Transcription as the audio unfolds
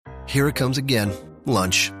Here it comes again.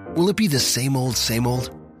 Lunch. Will it be the same old, same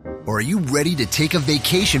old? Or are you ready to take a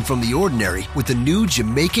vacation from the ordinary with the new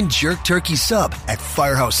Jamaican Jerk Turkey Sub at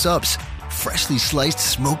Firehouse Subs? Freshly sliced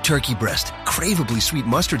smoked turkey breast, craveably sweet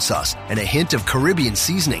mustard sauce, and a hint of Caribbean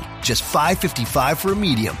seasoning. Just $5.55 for a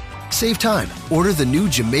medium. Save time. Order the new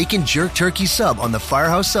Jamaican Jerk Turkey Sub on the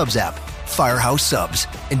Firehouse Subs app. Firehouse Subs.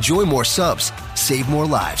 Enjoy more subs. Save more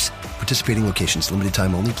lives. Participating locations. Limited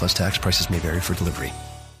time only, plus tax. Prices may vary for delivery.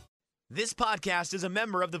 This podcast is a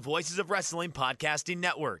member of the Voices of Wrestling Podcasting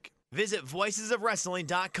Network. Visit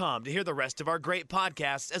voicesofwrestling.com to hear the rest of our great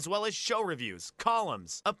podcasts, as well as show reviews,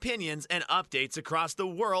 columns, opinions, and updates across the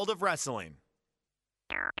world of wrestling.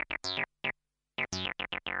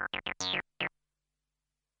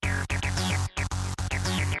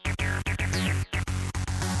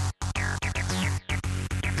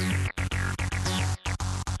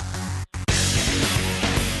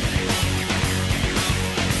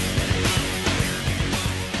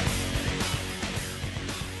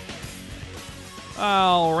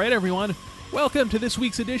 All right, everyone. Welcome to this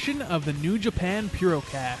week's edition of the New Japan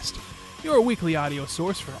Purocast, your weekly audio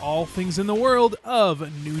source for all things in the world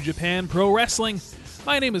of New Japan Pro Wrestling.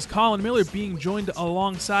 My name is Colin Miller, being joined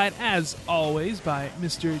alongside, as always, by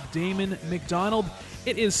Mr. Damon McDonald.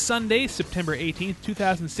 It is Sunday, September 18th,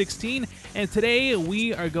 2016, and today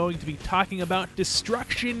we are going to be talking about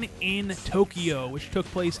Destruction in Tokyo, which took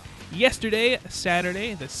place yesterday,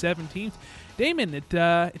 Saturday, the 17th. Damon,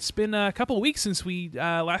 it's been a couple of weeks since we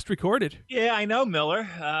last recorded. Yeah, I know, Miller.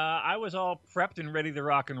 I was all prepped and ready to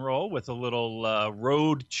rock and roll with a little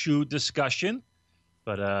road chew discussion,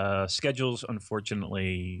 but schedules,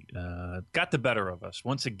 unfortunately, got the better of us.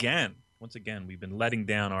 Once again, we've been letting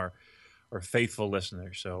down our faithful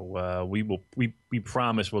listeners. So we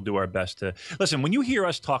promise we'll do our best to listen. When you hear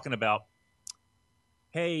us talking about,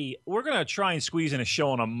 hey, we're going to try and squeeze in a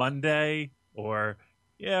show on a Monday, or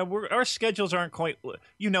yeah, our schedules aren't quite,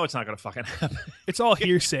 it's not going to fucking happen. It's all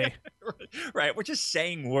hearsay. Right. We're just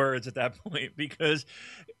saying words at that point, because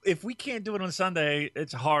if we can't do it on Sunday,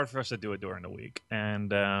 it's hard for us to do it during the week. And,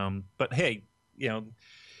 but hey,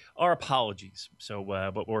 our apologies. So,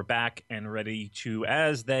 but we're back and ready to,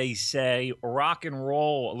 as they say, rock and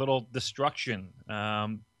roll, a little destruction.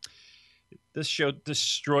 This show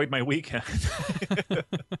destroyed my weekend.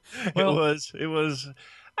 Well, it was.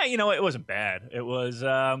 It wasn't bad. It was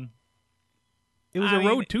a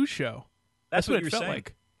Road 2 show. That's what it you were felt saying.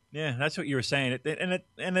 like. Yeah, that's what you were saying.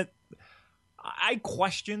 I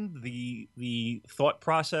questioned the thought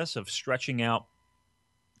process of stretching out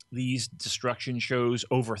these destruction shows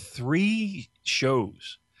over three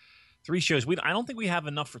shows. I don't think we have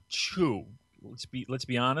enough for two. Let's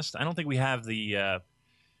be honest. I don't think we have the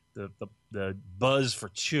buzz for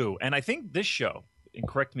two. And I think this show, and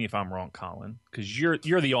correct me if I'm wrong, Colin, because you're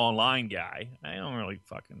the online guy. I don't really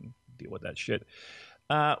fucking deal with that shit.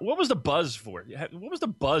 What was the buzz for? What was the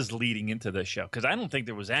buzz leading into this show? Because I don't think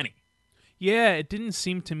there was any. Yeah, it didn't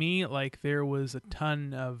seem to me like there was a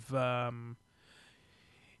ton of,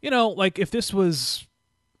 like if this was,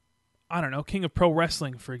 I don't know, King of Pro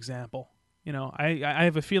Wrestling, for example. I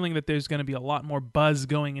have a feeling that there's going to be a lot more buzz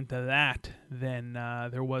going into that than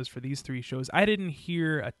there was for these three shows. I didn't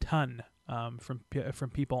hear a ton from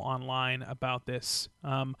people online about this.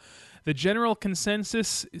 The general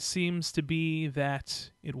consensus seems to be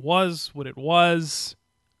that it was what it was.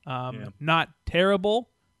 Not terrible,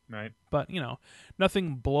 right? But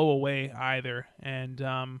nothing blow away either. And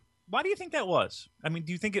why do you think that was? I mean,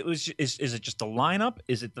 do you think it was? Is it just the lineup?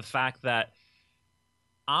 Is it the fact that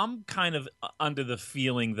I'm kind of under the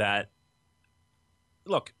feeling that,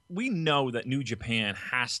 look, we know that New Japan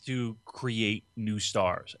has to create new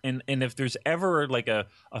stars. And if there's ever like a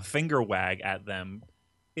finger wag at them,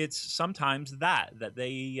 it's sometimes that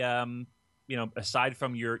they, aside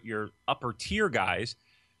from your upper tier guys,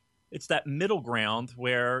 it's that middle ground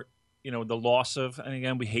where, the loss of, and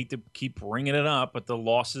again, we hate to keep bringing it up, but the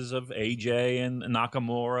losses of AJ and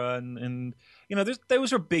Nakamura and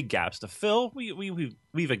those are big gaps to fill.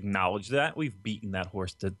 We've acknowledged that. We've beaten that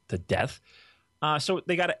horse to death. So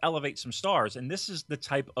they got to elevate some stars. And this is the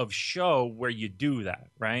type of show where you do that,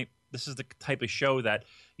 right? This is the type of show that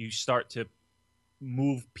you start to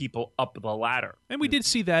move people up the ladder. And we did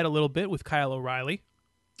see that a little bit with Kyle O'Reilly.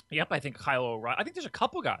 Yep, I think Kyle O'Reilly. I think there's a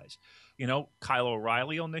couple guys. Kyle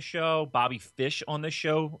O'Reilly on this show, Bobby Fish on this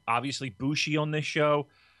show, obviously Bushi on this show,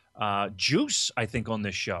 Juice, I think, on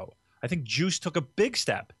this show. I think Juice took a big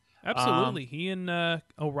step. Absolutely. He and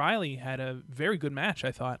O'Reilly had a very good match,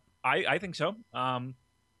 I thought. I think so.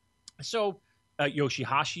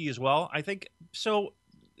 Yoshihashi as well. I think so.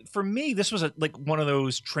 For me, this was like one of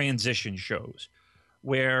those transition shows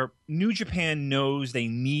where New Japan knows they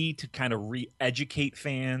need to kind of re-educate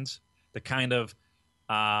fans, to kind of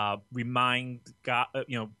remind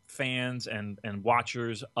fans and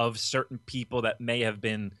watchers of certain people that may have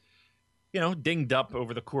been, dinged up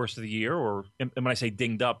over the course of the year. Or, and when I say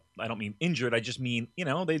dinged up, I don't mean injured. I just mean,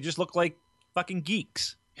 they just look like fucking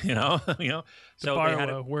geeks. So to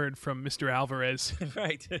borrow a word from Mr. Alvarez.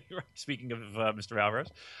 Right. Speaking of Mr. Alvarez,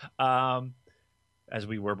 as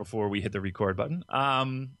we were before we hit the record button.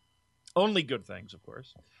 Only good things, of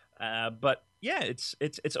course. But yeah,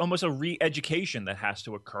 it's almost a re-education that has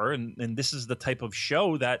to occur, and this is the type of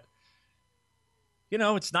show that,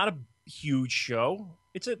 it's not a huge show.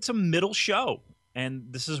 It's a middle show, and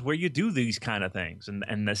this is where you do these kind of things,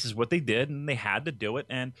 and this is what they did, and they had to do it.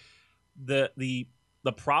 And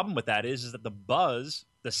the problem with that is that the buzz,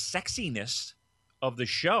 the sexiness of the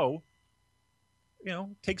show,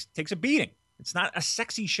 takes a beating. It's not a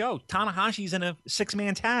sexy show. Tanahashi's in a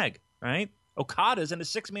 6-man tag, right? Okada's in a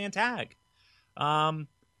 6-man tag.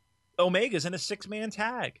 Omega's in a 6-man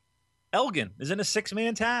tag. Elgin is in a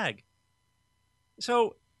 6-man tag.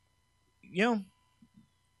 So,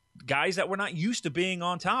 guys that we're not used to being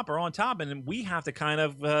on top are on top, and we have to kind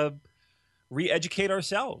of re-educate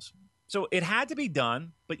ourselves. So it had to be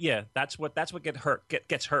done, but yeah, that's what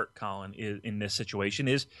gets hurt, Colin, in this situation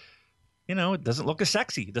is, it doesn't look as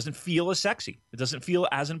sexy. It doesn't feel as sexy. It doesn't feel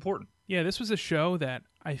as important. Yeah, this was a show that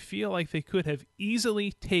I feel like they could have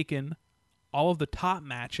easily taken all of the top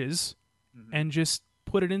matches and just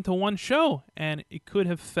put it into one show, and it could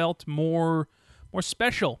have felt more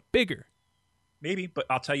special, bigger. Maybe, but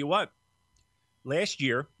I'll tell you what. Last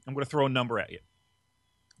year, I'm going to throw a number at you.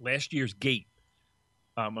 Last year's gate,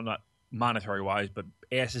 well, not monetary-wise, but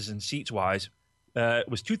asses and seats-wise,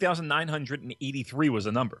 was 2,983 was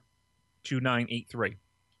the number. 2983.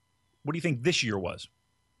 What do you think this year was?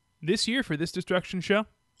 This year for this Destruction show?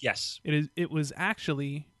 Yes. It was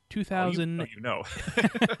actually 2000. Oh, you know.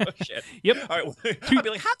 Shit. Yep. All right. Well, I'll be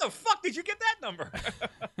like, how the fuck did you get that number?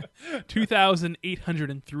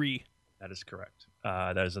 2,803. That is correct.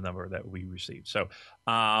 That is the number that we received. So,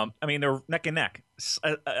 they're neck and neck.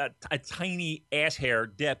 A tiny ass hair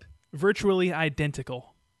dip. Virtually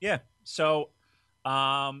identical. Yeah. So,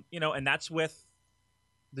 and that's with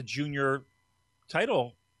the junior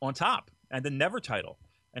title on top and the never title.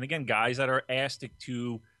 And again, guys that are asked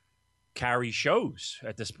to carry shows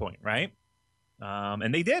at this point, right?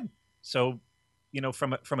 And they did. So,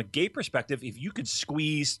 from a gate perspective, if you could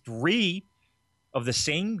squeeze 3 of the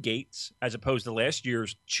same gates as opposed to last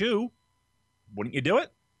year's 2, wouldn't you do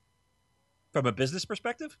it? From a business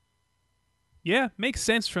perspective? Yeah, makes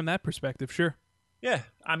sense from that perspective, sure. Yeah,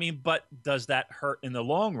 but does that hurt in the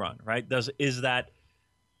long run, right? Is that...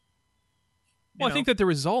 Well, I think that the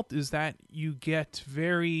result is that you get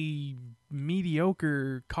very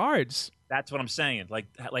mediocre cards. That's what I'm saying.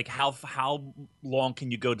 Like how long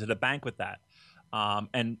can you go to the bank with that?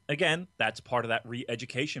 And again, that's part of that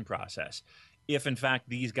re-education process. If in fact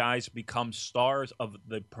these guys become stars of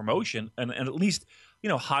the promotion and at least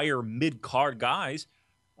hire mid-card guys,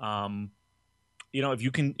 if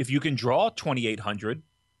you can draw 2,800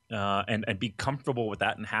 and be comfortable with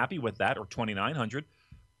that and happy with that, or 2,900.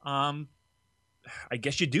 I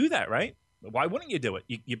guess you do that, right? Why wouldn't you do it?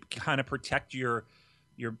 You kind of protect your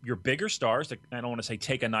bigger stars. I don't want to say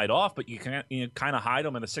take a night off, but you kind of hide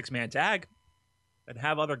them in a 6-man tag and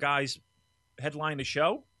have other guys headline the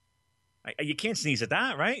show. You can't sneeze at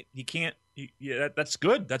that, right? You can't. That's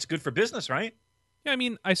good. That's good for business, right? Yeah,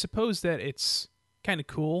 I suppose that it's kind of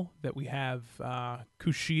cool that we have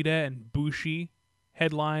Kushida and Bushi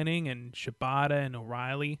headlining, and Shibata and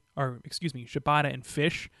O'Reilly, Shibata and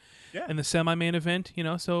Fish. Yeah. In the semi-main event,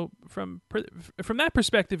 so from that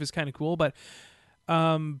perspective is kind of cool. But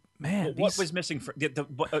what was missing?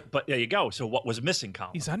 But there you go. So what was missing,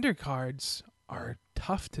 Colin? These undercards are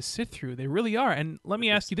tough to sit through. They really are. And let me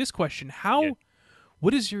ask you this question: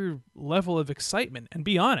 what is your level of excitement? And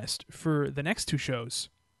be honest, for the next 2 shows.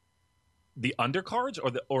 The undercards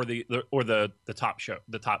or the top show,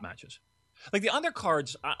 the top matches. Like the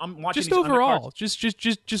undercards, I'm watching. Just overall,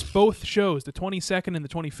 just both shows, the 22nd and the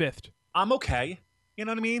 25th. I'm okay. You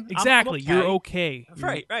know what I mean? Exactly. I'm okay. You're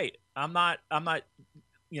okay. Right. I'm not.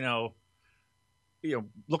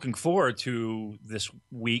 Looking forward to this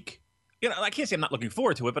week. I can't say I'm not looking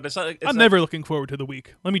forward to it, but it's I'm never looking forward to the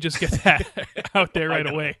week. Let me just get that out there right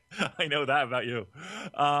away. I know that about you.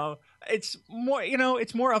 It's more.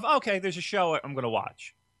 It's more of okay. There's a show I'm going to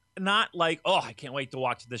watch. Not like, oh, I can't wait to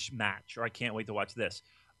watch this match, or I can't wait to watch this.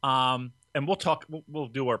 And we'll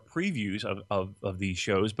do our previews of these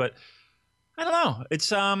shows, but I don't know.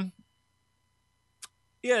 It's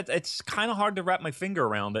Yeah, it's kind of hard to wrap my finger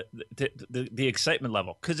around the excitement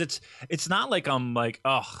level, because it's not like I'm like,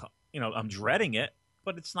 oh, I'm dreading it,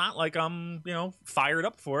 but it's not like I'm fired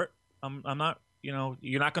up for it. I'm not,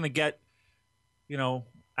 you're not going to get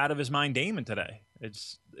out of his mind Damon today.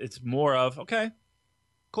 It's more of, okay,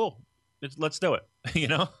 cool, let's do it.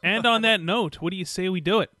 And on that note, what do you say we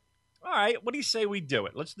do it? All right, what do you say we do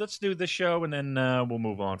it? Let's do this show, and then we'll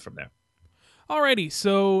move on from there. Alrighty,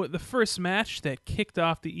 so the first match that kicked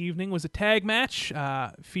off the evening was a tag match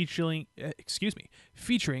featuring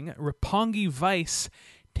Roppongi Vice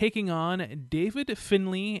taking on David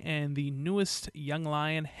Finlay and the newest young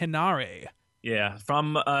lion, Henare. Yeah,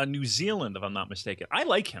 from New Zealand, if I'm not mistaken. I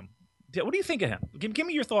like him. What do you think of him? Give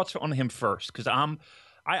me your thoughts on him first, because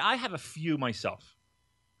I have a few myself.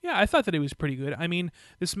 Yeah, I thought that it was pretty good. I mean,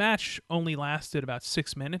 this match only lasted about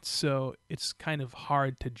 6 minutes, so it's kind of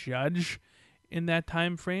hard to judge in that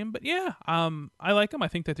time frame. But yeah, I like him. I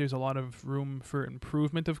think that there's a lot of room for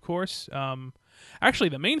improvement, of course. Actually,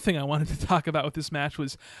 the main thing I wanted to talk about with this match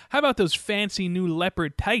was, how about those fancy new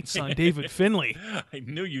leopard tights on David Finlay? I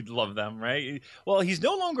knew you'd love them, right? Well, he's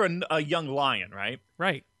no longer a young lion, right?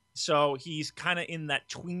 Right. So he's kind of in that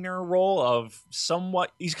tweener role of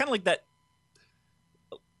somewhat. He's kind of like that,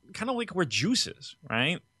 kind of like where Juice is,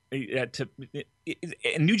 right?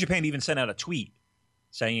 And New Japan even sent out a tweet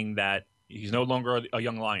saying that he's no longer a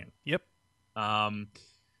young lion. Yep.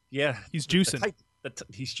 Yeah. He's juicing.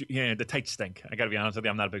 The tights stink. I got to be honest with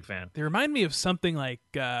you. I'm not a big fan. They remind me of something like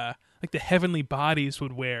the Heavenly Bodies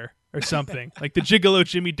would wear or something. Like the Gigolo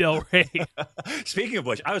Jimmy Del Rey. Speaking of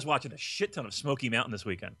which, I was watching a shit ton of Smoky Mountain this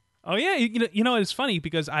weekend. Oh, yeah. It's funny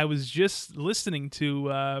because I was just listening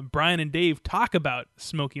to Brian and Dave talk about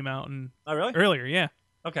Smoky Mountain. Oh, really? Earlier, yeah.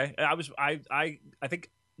 Okay. I think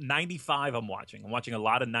 95 I'm watching. I'm watching a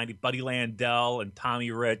lot of 90. Buddy Landell and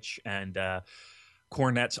Tommy Rich and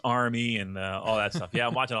Cornette's Army and all that stuff. Yeah,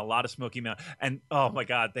 I'm watching a lot of Smoky Mountain. And, oh, my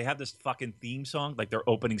God, they have this fucking theme song, like their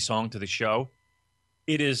opening song to the show.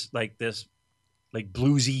 It is like this like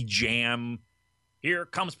bluesy jam. Here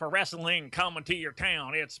comes pro wrestling coming to your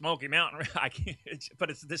town. It's Smoky Mountain. But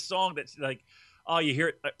it's this song that's like, oh, you hear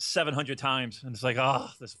it 700 times. And it's like, oh,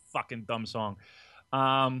 this fucking dumb song.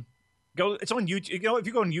 It's on YouTube. If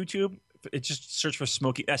you go on YouTube, it's just search for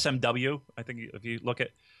Smoky SMW. I think if you look at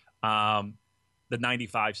the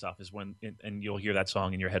 95 stuff is when, and you'll hear that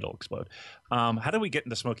song and your head will explode. How do we get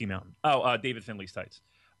into Smoky Mountain? Oh, David Finlay's tights.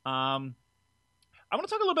 I want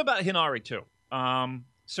to talk a little bit about Henare too.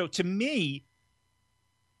 So to me,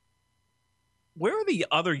 where are the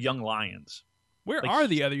other young lions? Where are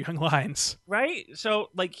the other young lions? Right? So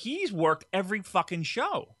like he's worked every fucking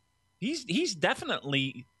show. He's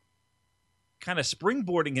definitely kind of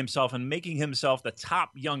springboarding himself and making himself the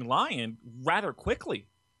top young lion rather quickly,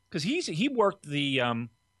 because he worked the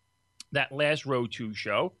that last Road 2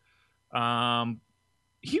 show.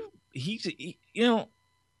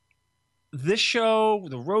 This show,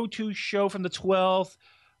 the Road 2 show from the 12th,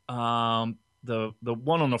 the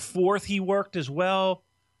one on the 4th he worked as well.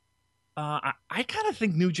 I kind of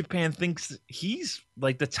think New Japan thinks he's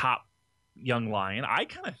like the top young lion. I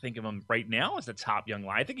kind of think of him right now as the top young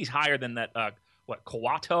lion. I think he's higher than that.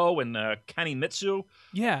 Kawato and Kenny Mitsu.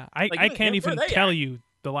 Yeah, I can't even tell you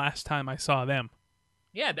the last time I saw them.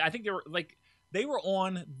 Yeah, I think they were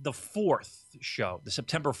on the 4th show, the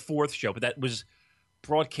September 4th show, but that was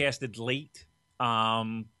broadcasted late.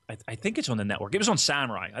 I think it's on the network. It was on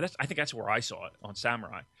Samurai. I think that's where I saw it, on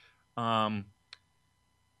Samurai.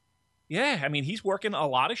 Yeah, I mean, he's working a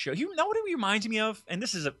lot of shows. You know what he reminds me of? And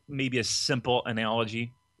this is maybe a simple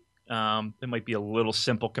analogy. It might be a little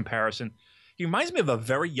simple comparison. He reminds me of a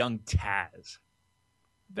very young Taz.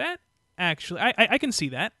 That actually, I can see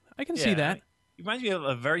that. I can see that. He reminds me of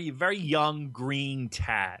a very, very young green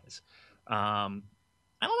Taz. I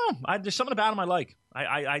don't know. There's something about him I like.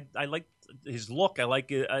 I like his look. I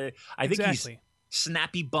like it. I think he's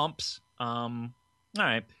snappy bumps. All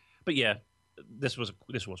right, but yeah, this was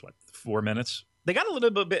what, 4 minutes. They got a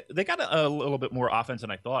little bit more offense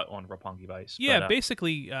than I thought on Roppongi Vice. Yeah, but,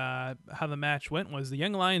 basically, how the match went was the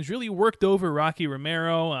Young Lions really worked over Rocky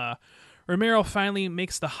Romero. Romero finally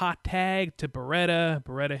makes the hot tag to Beretta.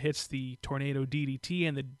 Beretta hits the Tornado DDT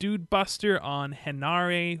and the Dude Buster on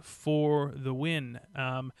Henare for the win.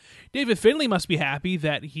 David Finlay must be happy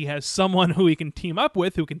that he has someone who he can team up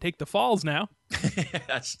with who can take the falls now.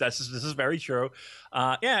 This is very true.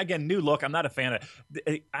 Yeah, again, new look. I'm not a fan of.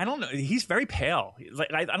 I don't know. He's very pale.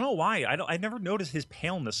 Like I don't know why. I never noticed his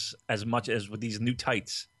paleness as much as with these new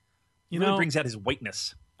tights. It really brings out his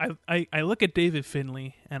whiteness. I look at David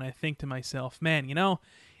Finlay and I think to myself, man,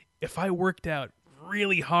 if I worked out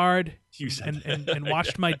really hard You said and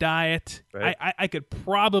watched my diet, Right. I could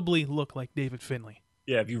probably look like David Finlay.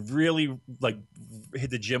 Yeah, if you really like hit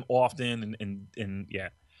the gym often and yeah,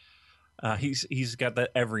 he's got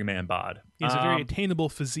that everyman bod. He has a very attainable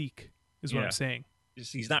physique, is what yeah. I'm saying.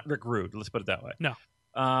 He's not Rick Rude. Let's put it that way. No.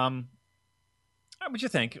 What'd you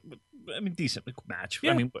think? I mean, decent match.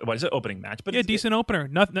 Yeah. I mean, what is it? Opening match, but Yeah, decent opener.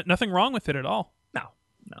 Nothing wrong with it at all. No.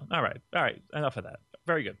 All right. Enough of that.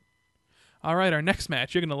 Very good. All right, our next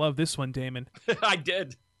match. You're going to love this one, Damon. I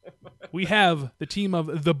did. We have the team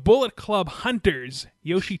of the Bullet Club Hunters,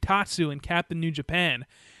 Yoshitatsu and Captain New Japan,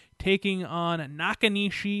 taking on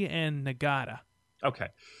Nakanishi and Nagata. Okay.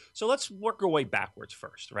 So let's work our way backwards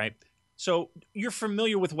first, right? So you're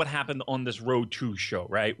familiar with what happened on this Road 2 show,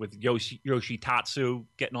 right? With Yoshitatsu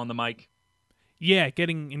getting on the mic? Yeah,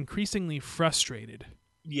 getting increasingly frustrated.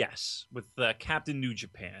 Yes, with Captain New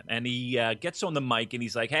Japan. And he gets on the mic and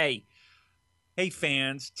he's like, hey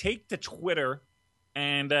fans, take to Twitter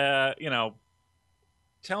and,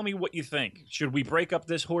 tell me what you think. Should we break up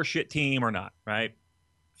this horseshit team or not, right?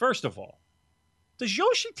 First of all, does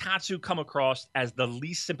Yoshitatsu come across as the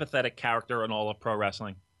least sympathetic character in all of pro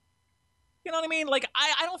wrestling? You know what I mean? Like,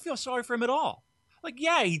 I don't feel sorry for him at all. Like,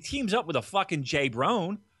 yeah, he teams up with a fucking Jay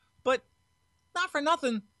Brown, but not for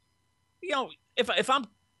nothing. You know, if I'm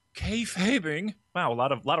kayfabing, wow, a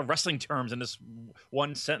lot of wrestling terms in this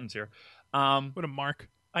one sentence here. What a mark.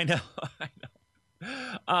 I know.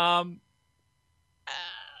 I'm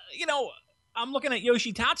looking at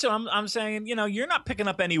Yoshitatsu. I'm saying, you're not picking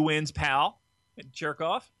up any wins, pal. Jerk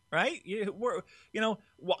off, right?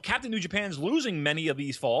 Captain New Japan's losing many of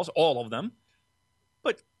these falls, all of them.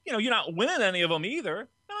 But, you're not winning any of them either.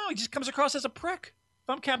 No, he just comes across as a prick. If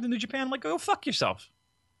I'm Captain New Japan, I'm like, go fuck yourself.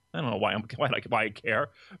 I don't know why I care.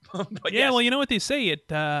 But yeah, yes. well, you know what they say?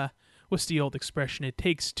 What's the old expression? It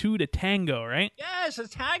takes two to tango, right? Yeah, it's a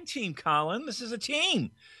tag team, Colin. This is a team.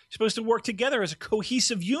 You're supposed to work together as a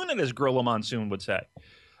cohesive unit, as Gorilla Monsoon would say.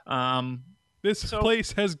 This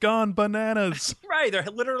place has gone bananas. Right, they're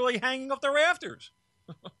literally hanging off the rafters.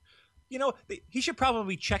 He should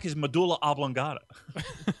probably check his medulla oblongata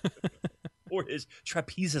or his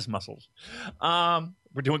trapezius muscles.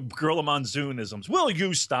 We're doing Gorilla Monsoonisms. Will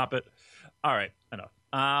you stop it? All right, enough.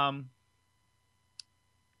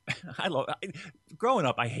 Growing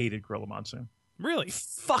up, I hated Gorilla Monsoon. Really?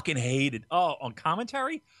 Fucking hated. Oh, on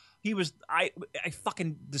commentary, he was. I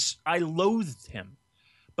loathed him.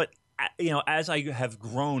 But as I have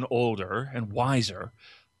grown older and wiser,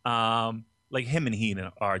 like him and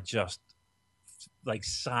Heenan are just like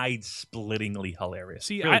side-splittingly hilarious.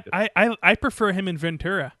 See, Really I prefer him in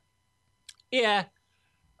Ventura. Yeah,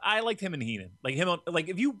 I liked him and Heenan. Like him,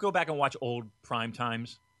 if you go back and watch old prime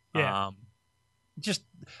times, yeah.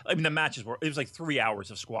 The matches it was like 3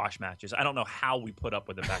 hours of squash matches. I don't know how we put up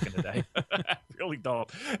with it back in the day. I really don't.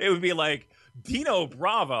 It would be like Dino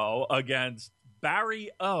Bravo against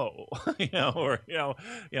Barry O, or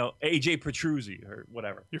AJ Petruzzi or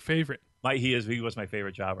whatever. Your favorite. He was my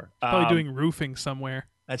favorite jobber. Probably doing roofing somewhere.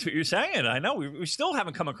 That's what you're saying. I know. We still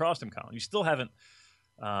haven't come across him, Colin. You still haven't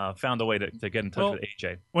found a way to get in touch with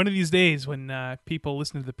AJ. One of these days when people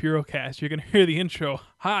listen to the Purocast, you're going to hear the intro.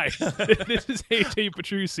 Hi, this is AJ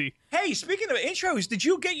Petruzzi. Hey, speaking of intros, did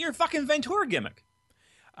you get your fucking Ventura gimmick?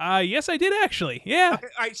 Yes, I did actually. Yeah. Okay,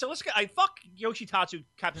 all right, so let's get. Fuck Yoshitatsu,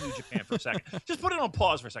 Captain New Japan for a second. Just put it on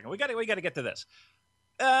pause for a second. We got to get to this.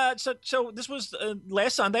 So this was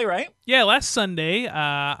last Sunday, right? Yeah, last Sunday,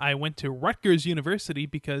 I went to Rutgers University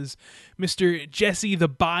because Mr. Jesse the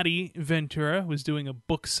Body Ventura was doing a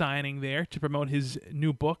book signing there to promote his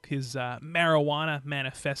new book, his Marijuana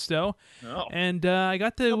Manifesto. Oh. And I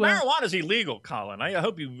got to... marijuana's illegal, Colin. I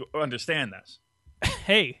hope you understand this.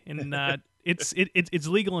 Hey, and it's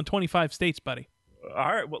legal in 25 states, buddy. All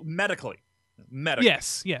right, well, medically.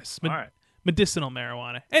 Yes. All right. Medicinal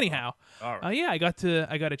marijuana. Anyhow, all right. I got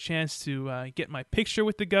a chance to get my picture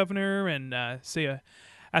with the governor and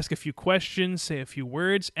ask a few questions, say a few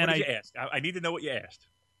words. And what did you ask? I need to know what you asked.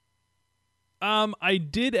 I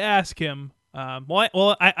did ask him.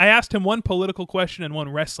 I asked him one political question and one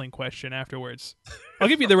wrestling question afterwards. I'll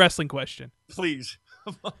give you the wrestling question. Please.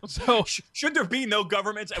 So, should there be no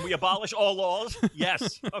governments and we abolish all laws?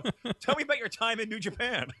 Yes. Tell me about your time in New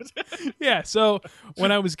Japan. Yeah, so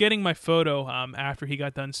when I was getting my photo after he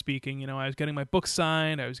got done speaking, I was getting my book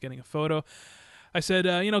signed, I was getting a photo. I said,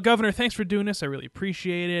 Governor, thanks for doing this. I really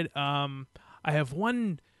appreciate it. I have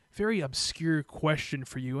one very obscure question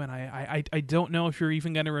for you, and I don't know if you're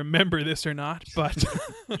even going to remember this or not, but...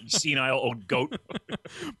 You senile old goat.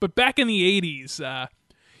 But back in the 80s...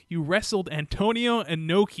 you wrestled Antonio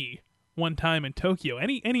Inoki one time in Tokyo?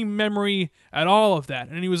 Any memory at all of that?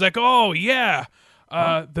 And he was like, oh, yeah.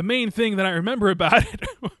 The main thing that I remember about it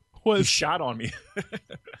was... You shot on me.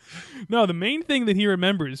 No, the main thing that he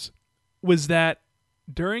remembers was that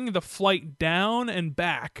during the flight down and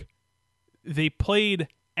back, they played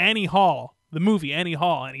Annie Hall, the movie Annie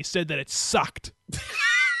Hall, and he said that it sucked.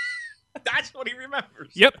 That's what he remembers.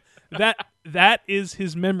 Yep. That is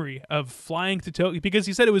his memory of flying to Tokyo, because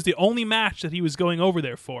he said it was the only match that he was going over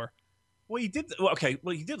there for. Well, he did. Well, okay.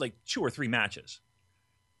 Well, he did like 2 or 3 matches.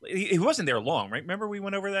 He wasn't there long, right? Remember we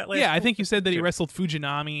went over that last. Yeah, I think you said that he wrestled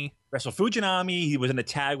Fujinami. He was in a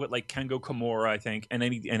tag with like Kengo Kimura, I think, and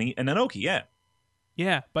then and Inoki. Yeah.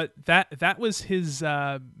 Yeah, but that was his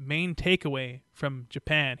main takeaway from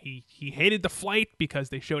Japan. He hated the flight because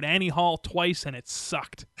they showed Annie Hall twice and it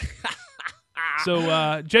sucked.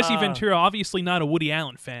 So Jesse Ventura, obviously not a Woody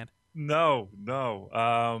Allen fan. No.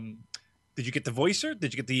 Did you get the voicer?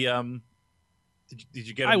 Did you get the Did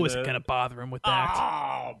you get? I wasn't gonna bother him with that.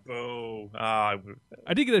 Oh, boo! I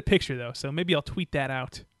did get a picture though, so maybe I'll tweet that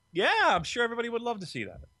out. Yeah, I'm sure everybody would love to see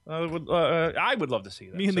that. I would love to see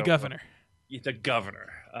that. Me and the governor. The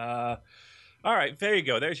governor. All right, there you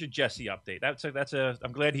go. There's your Jesse update. That's a.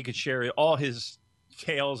 I'm glad he could share all his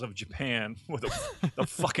tales of Japan with the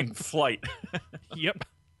fucking flight. Yep.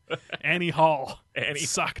 Annie Hall. Annie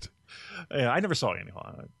sucked. Yeah, I never saw Annie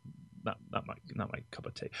Hall. Not my cup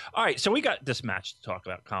of tea. All right, so we got this match to talk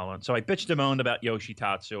about, Colin. So I bitched and moaned about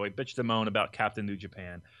Yoshitatsu. I bitched and moaned about Captain New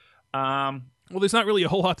Japan. Well, there's not really a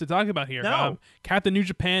whole lot to talk about here. No. Captain New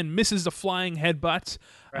Japan misses the flying headbutts.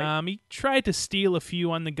 Right. He tried to steal a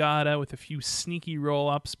few on Nagata with a few sneaky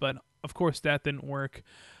roll-ups, but of course that didn't work.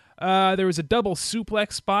 There was a double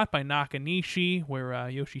suplex spot by Nakanishi where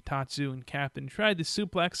Yoshitatsu and Captain tried to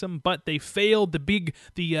suplex him, but they failed.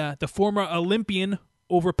 The former Olympian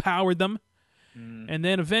overpowered them. And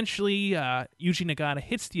then eventually Yuji Nagata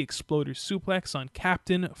hits the Exploder suplex on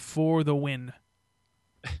Captain for the win.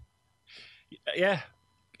 Yeah,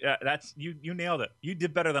 that's you nailed it. You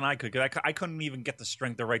did better than I could, because I couldn't even get the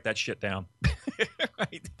strength to write that shit down.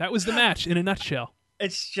 Right? That was the match in a nutshell.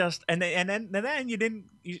 It's just, and then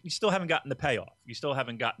you still haven't gotten the payoff. You still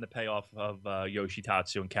haven't gotten the payoff of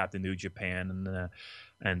Yoshitatsu and Captain New Japan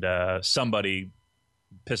and somebody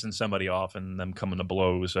pissing somebody off and them coming to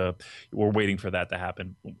blows. We're waiting for that to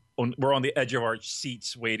happen. We're on the edge of our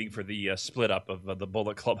seats waiting for the split up of the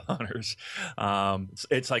Bullet Club Hunters.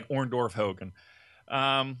 It's like Orndorff Hogan.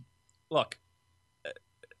 Look,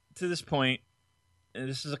 to this point,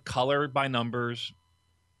 this is a color by numbers,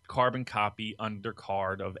 carbon copy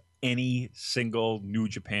undercard of any single New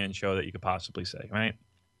Japan show that you could possibly say, right?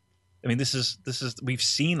 I mean, this is we've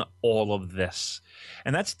seen all of this.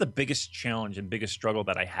 And that's the biggest challenge and biggest struggle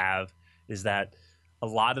that I have, is that a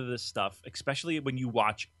lot of this stuff, especially when you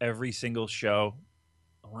watch every single show,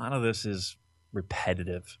 a lot of this is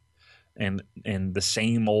repetitive and the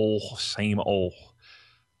same old.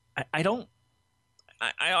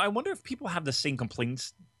 I wonder if people have the same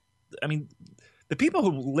complaints. I mean, the people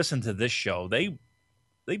who listen to this show, they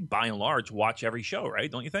by and large watch every show, right?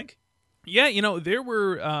 Don't you think? Yeah, there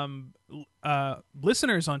were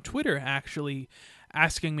listeners on Twitter actually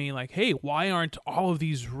asking me, like, hey, why aren't all of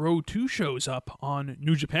these Road 2 shows up on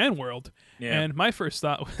New Japan World? Yeah. And my first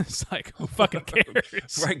thought was like, who fucking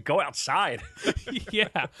cares? Right, go outside.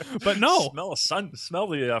 Yeah, but no. Smell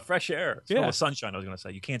the fresh air. Smell the sunshine, I was going to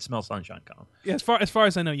say. You can't smell sunshine, Colin. Yeah, as far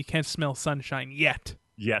as I know, you can't smell sunshine yet.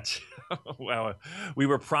 Well, we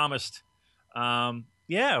were promised. Yeah,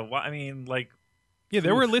 well, I mean, like, yeah,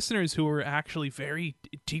 there were listeners who were actually very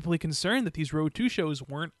deeply concerned that these Road 2 shows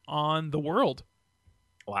weren't on the World.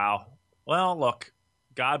 Wow. Well, look,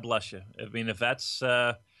 God bless you. I mean, if that's...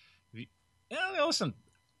 listen,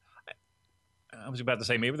 I was about to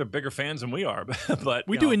say maybe they're bigger fans than we are, but...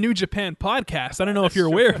 We do a New Japan podcast. I don't know if you're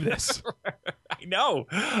aware of this. I know.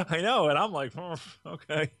 And I'm like,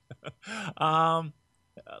 okay.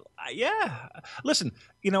 Yeah. Listen,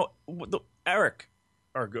 Eric...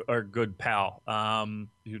 Our good pal,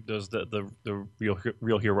 who does the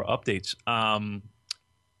Real Hero updates.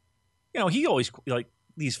 He always like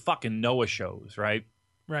these fucking Noah shows, right?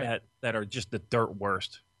 That are just the dirt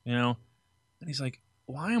worst, And he's like,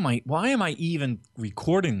 why am I even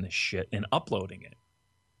recording this shit and uploading it?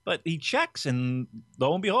 But he checks, and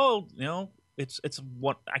lo and behold, it's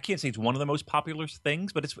what I can't say it's one of the most popular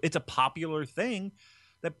things, but it's a popular thing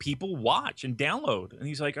that people watch and download. And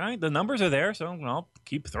he's like, all right, the numbers are there, so I'll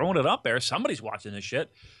keep throwing it up there. Somebody's watching this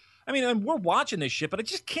shit. I mean, we're watching this shit, but I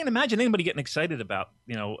just can't imagine anybody getting excited about,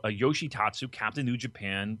 a Yoshitatsu, Captain New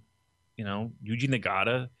Japan, Yuji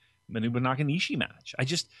Nagata, Ibunaga Ishii match.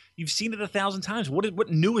 You've seen it 1,000 times. What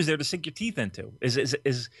new is there to sink your teeth into?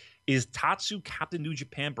 Is Tatsu Captain New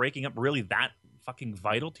Japan breaking up really that fucking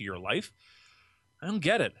vital to your life? I don't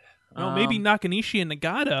get it. Well, maybe Nakanishi and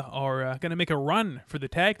Nagata are going to make a run for the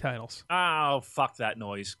tag titles. Oh, fuck that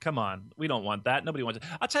noise. Come on. We don't want that. Nobody wants it.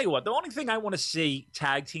 I'll tell you what. The only thing I want to see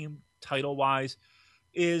tag team title-wise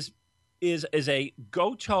is a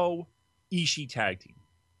Goto Ishii tag team.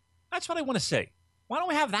 That's what I want to see. Why don't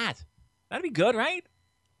we have that? That'd be good, right?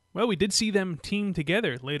 Well, we did see them team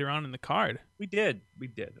together later on in the card. We did.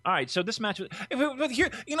 All right, so this match was... Here,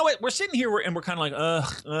 you know what? We're sitting here and we're kind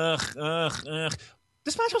of like, ugh.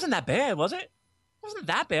 This match wasn't that bad, was it? It wasn't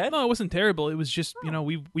that bad. No, it wasn't terrible. It was just,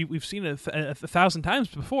 we've seen it a thousand times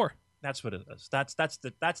before. That's what it is. That's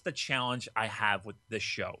the challenge I have with this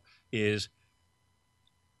show is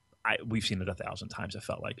we've seen it 1,000 times, it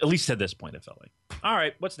felt like. At least at this point, it felt like. All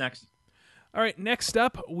right, what's next? All right, next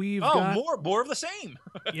up, we've got... more of the same.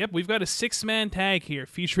 Yep, we've got a 6-man tag here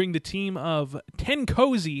featuring the team of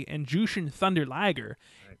Tenkozy and Jushin Thunder Liger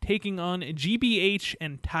taking on GBH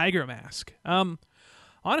and Tiger Mask.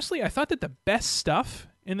 Honestly, I thought that the best stuff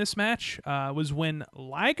in this match was when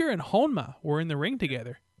Liger and Honma were in the ring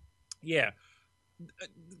together. Yeah.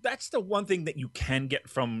 That's the one thing that you can get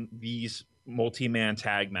from these multi-man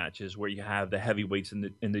tag matches where you have the heavyweights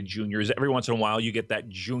and the juniors. Every once in a while, you get that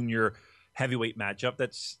junior heavyweight matchup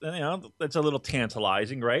that's a little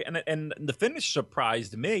tantalizing, right? And the finish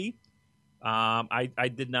surprised me.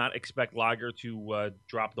 I did not expect Liger to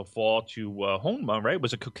drop the fall to Honma, right? It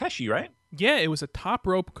was a Kokeshi, right? Yeah, it was a top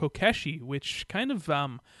rope Kokeshi, which kind of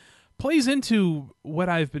plays into what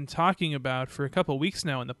I've been talking about for a couple of weeks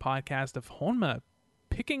now in the podcast of Honma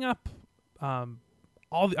picking up I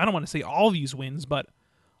don't want to say all these wins, but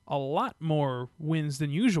a lot more wins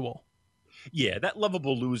than usual. Yeah, that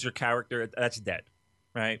lovable loser character, that's dead,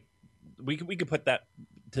 right? We could put that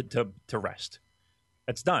to rest.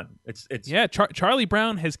 It's done. It's yeah. Charlie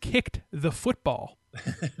Brown has kicked the football.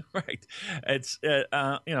 Right. It's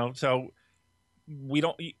so we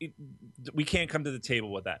can't come to the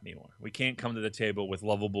table with that anymore. We can't come to the table with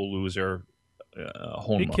lovable loser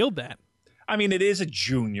Honma. They killed that. I mean, it is a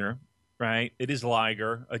junior, right? It is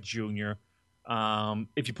Liger, a junior.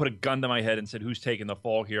 If you put a gun to my head and said who's taking the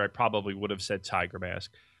fall here, I probably would have said Tiger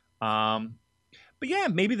Mask. But yeah,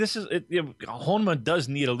 maybe this is Honma does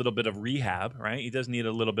need a little bit of rehab, right? He does need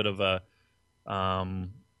a little bit of a,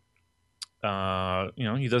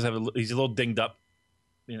 he does have he's a little dinged up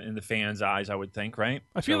in the fans' eyes, I would think, right?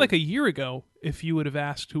 I feel like a year ago, if you would have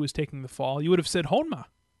asked who was taking the fall, you would have said Honma.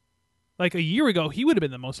 Like a year ago, he would have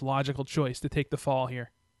been the most logical choice to take the fall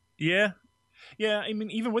here. Yeah. I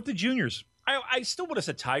mean, even with the juniors, I still would have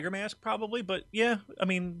said Tiger Mask probably, but yeah. I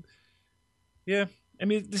mean,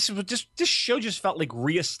 this show just felt like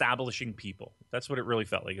reestablishing people. That's what it really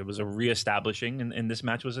felt like. It was a reestablishing, and this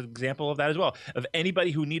match was an example of that as well. Of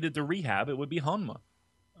anybody who needed the rehab, it would be Honma,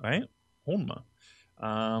 right? Honma.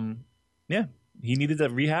 Yeah, he needed the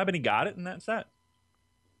rehab, and he got it, and that's that.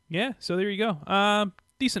 Yeah, so there you go.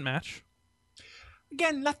 Decent match.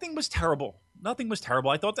 Again, nothing was terrible. I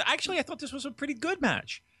thought this was a pretty good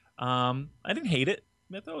match. I didn't hate it.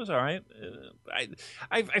 I thought it was all right.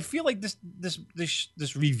 I feel like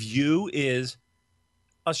this review is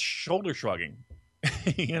us shoulder shrugging,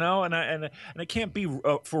 and it can't be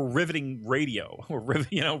for riveting radio or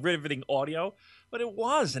riveting audio, but it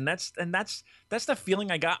was, and that's the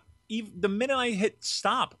feeling I got even the minute I hit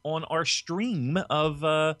stop on our stream of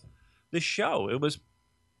this show. It was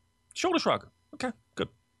shoulder shrug. Okay, good.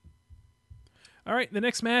 All right, the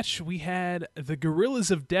next match, we had the Gorillas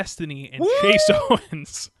of Destiny and Chase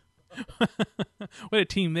Owens. What a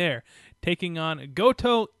team there. Taking on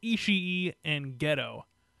Goto, Ishii, and Geto.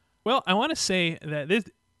 Well, I want to say that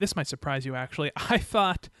this might surprise you, actually. I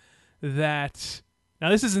thought that... Now,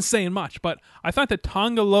 this isn't saying much, but I thought that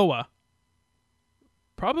Tonga Loa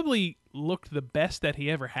probably looked the best that he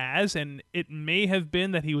ever has, and it may have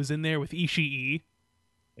been that he was in there with Ishii.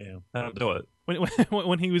 Yeah, that'll do it.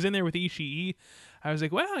 When he was in there with Ishii, I was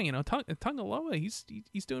like, wow, Tonga Loa, he's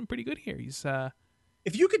doing pretty good here. He's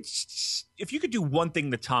if you could do one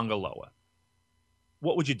thing to Tonga Loa,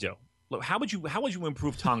 what would you do? How would you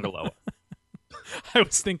improve Tonga Loa? I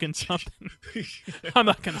was thinking something. I'm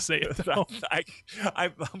not going to say it though.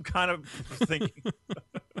 I'm kind of thinking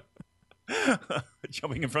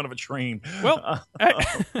jumping in front of a train. Well,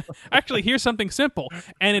 actually, here's something simple,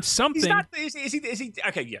 and it's something. He's not. Is he?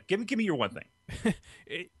 Okay, yeah. Give me your one thing.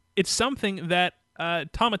 It's something that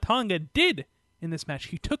Tama Tonga did in this match.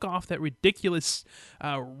 He took off that ridiculous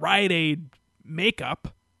Rite Aid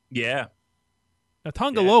makeup. Yeah. Now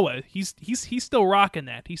Tonga Loa, he's still rocking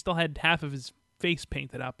that. He still had half of his face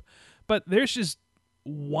painted up. But there's just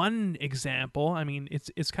one example. I mean,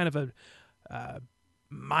 it's kind of a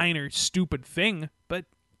minor stupid thing, but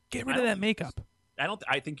get rid of that makeup.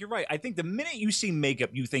 I think you're right. I think the minute you see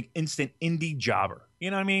makeup, you think instant indie jobber.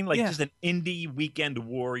 You know what I mean? Like just an indie weekend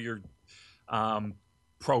warrior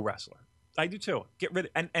pro wrestler. I do too. Get rid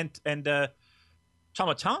of and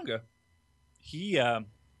Tama Tonga, he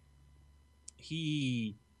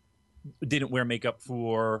didn't wear makeup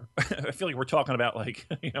for I feel like we're talking about like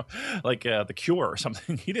the Cure or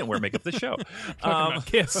something. He didn't wear makeup this show. About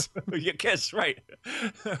Kiss. Yeah, Kiss, right.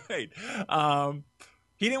 Right.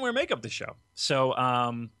 He didn't wear makeup this show. So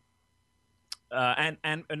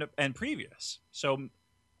and previous. So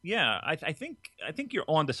yeah, I think you're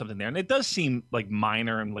onto something there. And it does seem like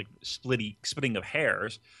minor and like splitting of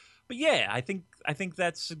hairs. But yeah, I think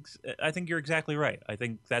you're exactly right. I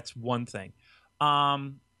think that's one thing.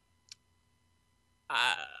 To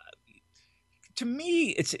me,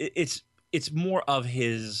 it's more of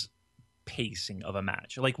his pacing of a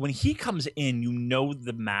match. Like when he comes in,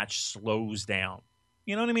 the match slows down.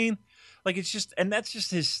 You know what I mean? Like it's just, and that's just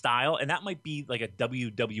his style, and that might be like a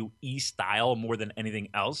WWE style more than anything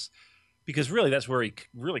else, because really that's where he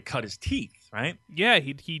really cut his teeth, right? Yeah,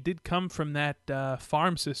 he did come from that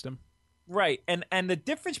farm system. Right, and the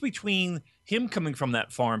difference between him coming from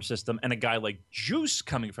that farm system and a guy like Juice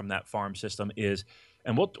coming from that farm system is,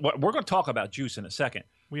 and we're going to talk about Juice in a second.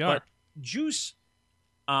 We are. But Juice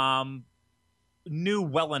knew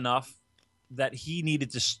well enough that he needed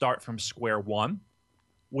to start from square one,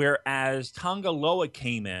 whereas Tonga Loa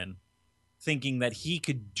came in thinking that he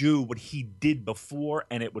could do what he did before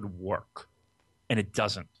and it would work, and it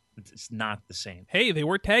doesn't. It's not the same. Hey, they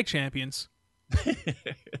were tag champions.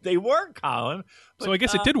 They were, Colin. But, so I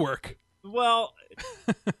guess it did work. Well,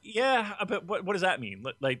 yeah, but what does that mean?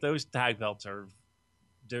 Like those tag belts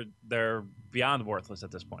they're beyond worthless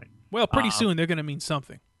at this point. Well, pretty soon they're going to mean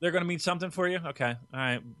something. They're going to mean something for you? Okay. All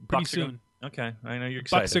right. Pretty soon. Okay. I know you're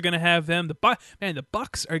excited. Bucks are going to have them. The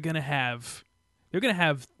Bucks are going to have. They're going to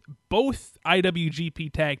have both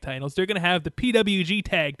IWGP tag titles. They're going to have the PWG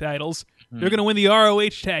tag titles. Mm-hmm. They're going to win the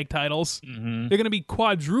ROH tag titles. Mm-hmm. They're going to be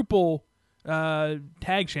quadruple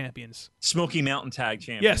tag champions. Smoky Mountain tag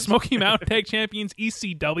champions. Yeah, Smoky Mountain tag champions.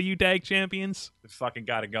 ECW tag champions. They fucking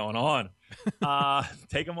got it going on.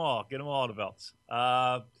 Take them all. Get them all the belts.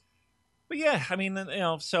 But yeah, I mean,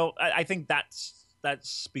 so I think that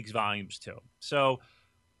speaks volumes too. So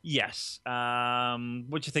yes,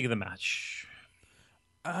 what'd you think of the match?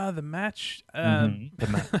 The match. The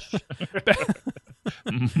match.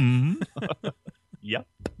 Mm-hmm. Yep,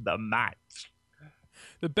 the match.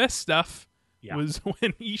 The best stuff was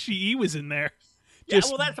when Ishii was in there,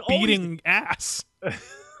 just that's beating ass.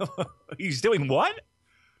 He's doing what?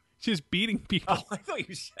 Just beating people. Oh, I thought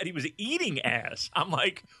you said he was eating ass. I'm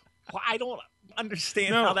like, well, I don't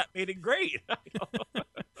understand how that made it great.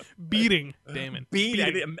 Beating, Damon.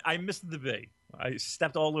 Beating. I missed the B. I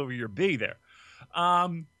stepped all over your B there.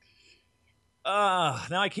 Now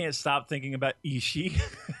I can't stop thinking about Ishii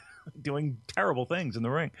doing terrible things in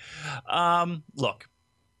the ring. Look,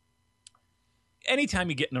 anytime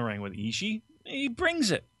you get in the ring with Ishii, he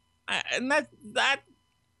brings it, and that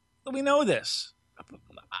we know this.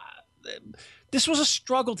 This was a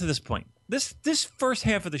struggle to this point. This first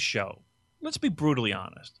half of the show, let's be brutally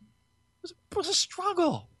honest, was a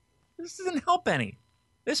struggle. This didn't help any.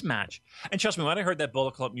 This match. And trust me, when I heard that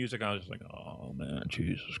Bullet Club music, I was like, oh, man,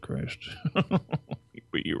 Jesus Christ.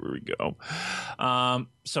 Here we go.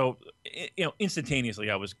 So,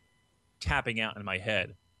 instantaneously, I was tapping out in my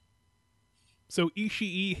head. So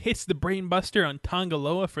Ishii hits the Brainbuster on Tonga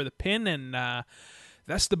Loa for the pin, and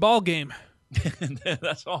that's the ball game.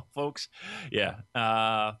 That's all, folks. Yeah.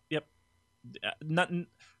 Yep. Nothing.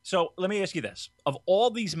 So let me ask you this. Of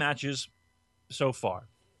all these matches so far,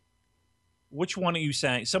 which one are you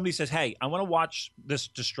saying? Somebody says, hey, I want to watch this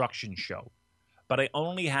Destruction show, but I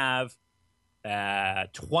only have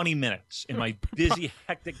 20 minutes in my busy,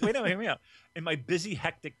 hectic... Wait a minute, hear me out. In my busy,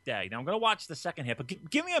 hectic day. Now, I'm going to watch the second half, but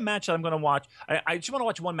give me a match that I'm going to watch. I just want to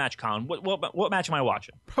watch one match, Colin. What match am I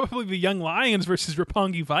watching? Probably the Young Lions versus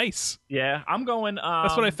Roppongi Vice. Yeah, I'm going...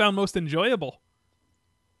 That's what I found most enjoyable.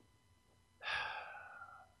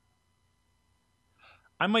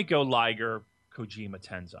 I might go Liger, Kojima,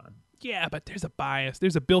 Tenzan. Yeah, but there's a bias.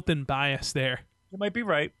 There's a built-in bias there. You might be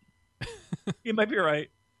right. You might be right.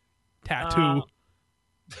 Tattoo.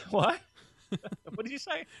 What? What did you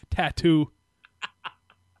say? Tattoo.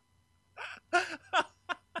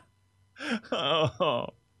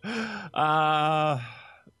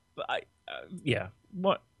 Yeah.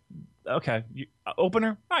 What? Okay,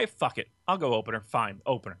 opener. All right, fuck it. I'll go opener. Fine,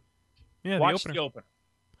 opener. Yeah, Watch the the opener.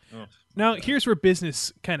 opener. Now, here's where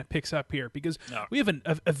business kind of picks up here because we have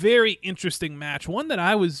a very interesting match, one that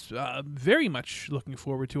I was very much looking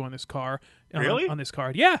forward to on this car. Really? On this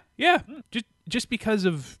card, yeah. Just because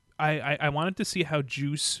of I wanted to see how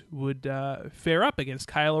Juice would fare up against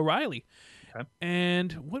Kyle O'Reilly,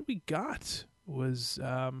 and what we got was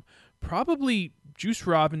probably Juice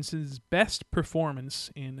Robinson's best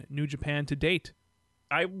performance in New Japan to date.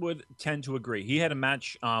 I would tend to agree. He had a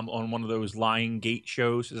match on one of those Lion Gate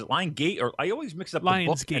shows. Is it Lion Gate or I always mix up the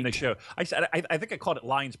book and the show. I think I called it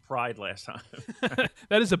Lion's Pride last time.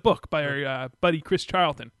 That is a book by our buddy Chris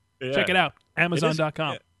Charlton. Yeah. Check it out.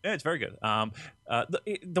 Amazon.com. Yeah, it's very good.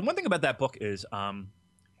 The one thing about that book is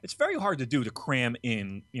it's very hard to do to cram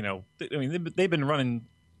in. You know, I mean, they've been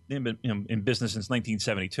in business since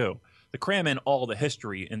 1972. To cram in all the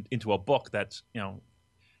history into a book that's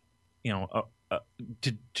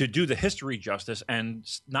to do the history justice and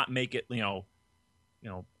not make it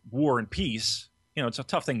war and peace. It's a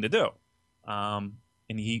tough thing to do. And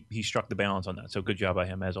he struck the balance on that. So good job by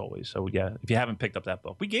him as always. So yeah, if you haven't picked up that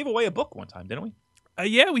book, we gave away a book one time, didn't we?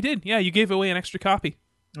 Yeah, we did. Yeah, you gave away an extra copy.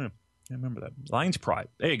 Yeah, I remember that. Lion's Pride.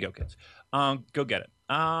 There you go, kids. Go get it.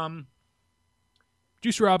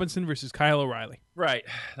 Juice Robinson versus Kyle O'Reilly. Right.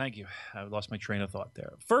 Thank you. I lost my train of thought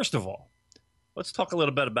there. First of all, let's talk a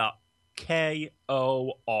little bit about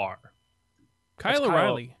K-O-R. Kyle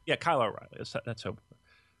O'Reilly. Yeah, Kyle O'Reilly. That's over.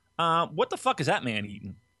 What the fuck is that man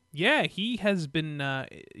eating? Yeah, he has been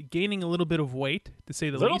gaining a little bit of weight, to say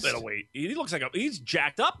the least. A little bit of weight. He looks like he's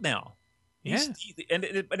jacked up now. And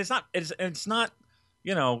it's not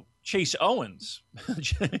Chase Owens,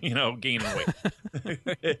 gaining weight.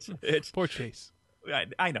 it's poor Chase.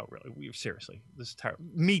 I know, really. Seriously, this is terrible.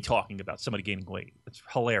 Me talking about somebody gaining weight. It's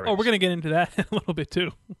hilarious. Oh, we're gonna get into that a little bit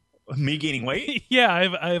too. Me gaining weight? Yeah,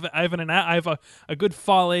 I have a good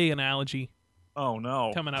Fale analogy. Oh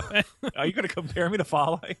no, coming up. Are you gonna compare me to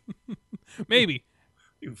Fale? Maybe.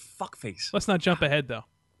 You fuckface. Let's not jump ahead though.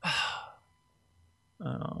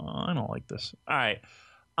 I don't like this. All right.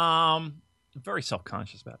 I'm very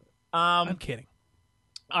self-conscious about it. I'm kidding.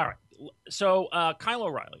 All right. So Kyle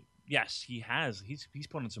O'Reilly, yes, he's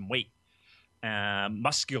put on some weight,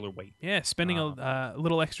 muscular weight. Yeah, spending a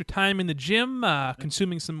little extra time in the gym,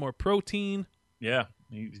 consuming some more protein. Yeah,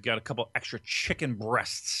 he's got a couple extra chicken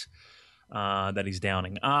breasts that he's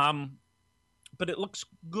downing. But it looks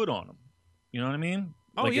good on him. You know what I mean?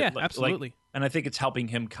 Oh, yeah, absolutely. And I think it's helping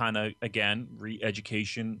him kind of, again,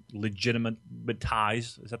 re-education,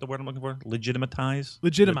 legitimatize. Is that the word I'm looking for? Legitimize?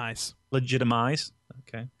 Legitimize.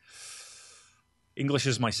 Okay. English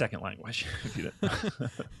is my second language. If you didn't.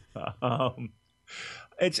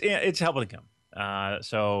 It's helping him.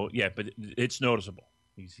 So, yeah, but it's noticeable.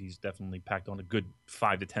 He's definitely packed on a good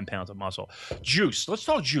 5 to 10 pounds of muscle. Juice. Let's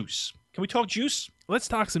talk Juice. Can we talk Juice? Let's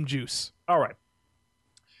talk some Juice. All right.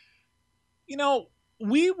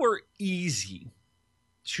 We were easy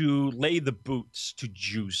to lay the boots to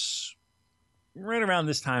Juice right around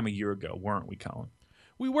this time a year ago, weren't we, Colin?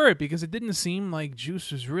 We were, because it didn't seem like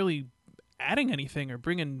Juice was really adding anything or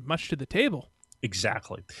bringing much to the table.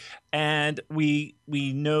 Exactly. And we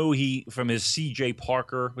know he, from his CJ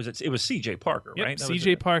Parker, it was CJ Parker, yep, right?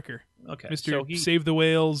 CJ Parker. Okay. Mr. So Save the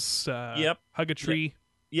Whales, yep, Hug a Tree.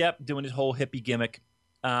 Yep, doing his whole hippie gimmick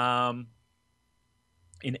in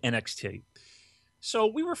NXT. So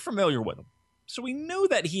we were familiar with him. So we knew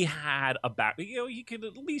that he had a back. He could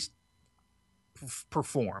at least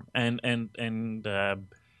perform and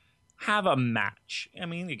have a match. I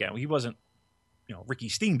mean, again, he wasn't, Ricky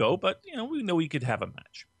Steamboat, but we know he could have a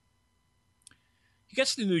match. He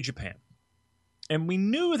gets to New Japan, and we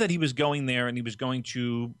knew that he was going there and he was going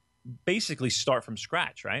to basically start from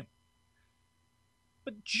scratch, right?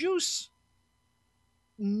 But Juice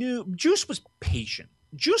was patient.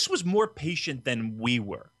 Juice was more patient than we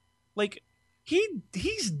were. Like,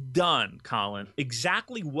 he's done, Colin,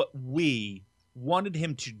 exactly what we wanted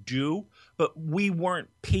him to do, but we weren't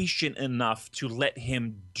patient enough to let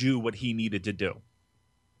him do what he needed to do.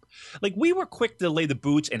 Like, we were quick to lay the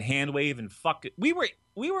boots and hand wave and fuck it. We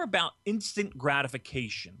were about instant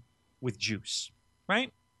gratification with Juice,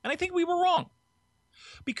 right? And I think we were wrong.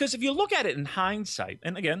 Because if you look at it in hindsight,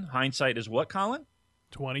 and again, hindsight is what, Colin?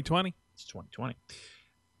 2020. It's 2020.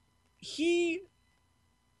 He's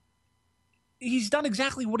done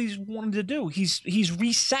exactly what he's wanted to do. He's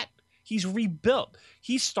reset. He's rebuilt.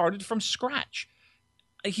 He started from scratch.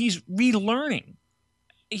 He's relearning.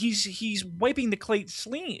 he's wiping the Clate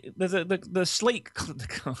Sleen, the slate,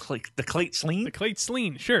 the Clate Sleen, The Clate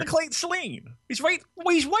Sleen, sure. the Clate Sleen. He's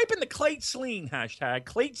wiping the Clate Sleen, hashtag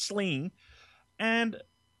Clate Sleen, and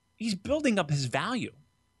he's building up his value,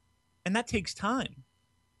 and that takes time.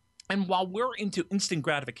 And while we're into instant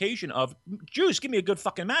gratification of Juice, give me a good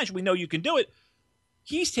fucking match, we know you can do it.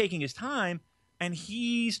 He's taking his time. And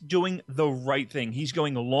he's doing the right thing. He's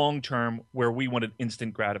going long term where we wanted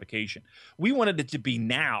instant gratification. We wanted it to be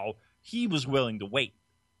now. He was willing to wait.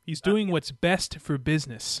 He's doing what's best for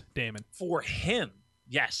business, Damon. For him,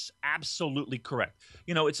 yes, absolutely correct.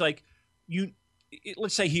 It's like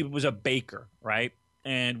let's say he was a baker, right?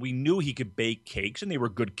 And we knew he could bake cakes, and they were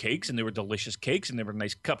good cakes, and they were delicious cakes, and they were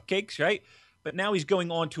nice cupcakes, right? But now he's going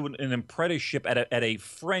on to an apprenticeship at a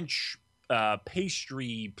French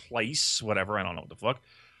pastry place, whatever, I don't know what the fuck.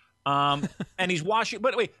 And he's washing,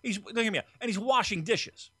 but wait, look at me out, and he's washing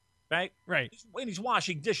dishes, right? Right. And he's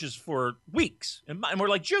washing dishes for weeks, and we're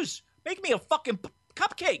like, Juice, make me a fucking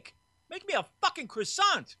cupcake, make me a fucking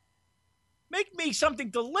croissant, make me something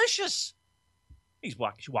delicious. He's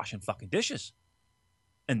washing fucking dishes,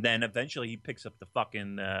 and then eventually he picks up the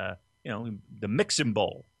fucking, the mixing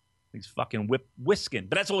bowl. He's fucking whisking,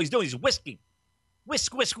 but that's all he's doing. He's whisking.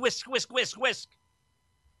 Whisk, whisk, whisk, whisk, whisk, whisk.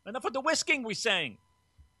 Enough with the whisking, we're saying.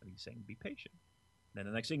 And he's saying, be patient. Then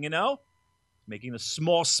the next thing you know, he's making a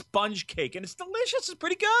small sponge cake, and it's delicious. It's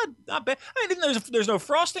pretty good. Not bad. I mean, there's no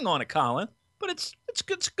frosting on it, Colin, but it's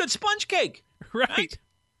good sponge cake. Right.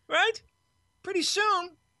 Right? Pretty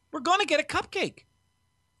soon, we're going to get a cupcake.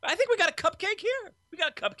 I think we got a cupcake here. We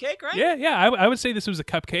got a cupcake, right? Yeah. I would say this was a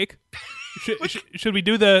cupcake. Should we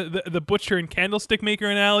do the butcher and candlestick maker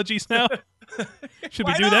analogies now? Should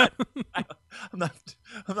we do that? I'm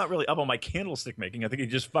not really up on my candlestick making. I think you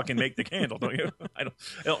just fucking make the candle, don't you? I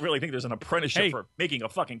don't really think there's an apprenticeship for making a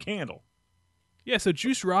fucking candle. Yeah, so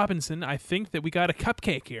Juice Robinson, I think that we got a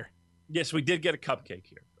cupcake here. Yes, we did get a cupcake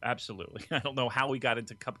here. Absolutely. I don't know how we got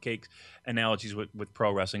into cupcake analogies with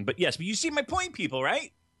pro wrestling, but yes, but you see my point, people,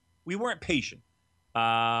 right? We weren't patient.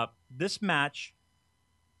 This match,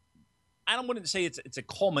 I wouldn't say it's a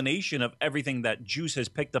culmination of everything that Juice has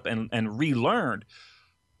picked up and relearned,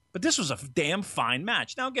 but this was a damn fine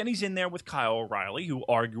match. Now, again, he's in there with Kyle O'Reilly, who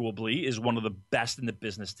arguably is one of the best in the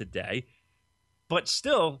business today, but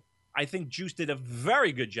still, I think Juice did a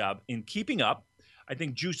very good job in keeping up. I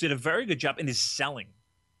think Juice did a very good job in his selling.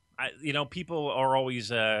 People are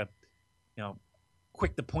always,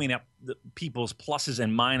 quick to point out people's pluses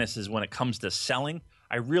and minuses when it comes to selling.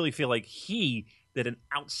 I really feel like he did an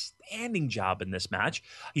outstanding job in this match.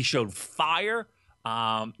 He showed fire.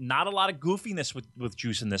 Not a lot of goofiness with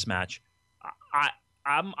Juice in this match.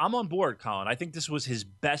 I'm on board, Colin. I think this was his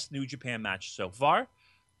best New Japan match so far.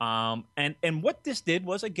 And what this did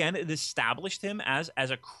was, again, it established him as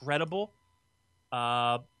a credible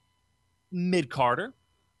mid-carder,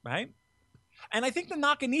 right? And I think the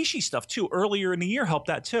Nakanishi stuff, too, earlier in the year helped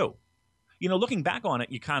that, too. Looking back on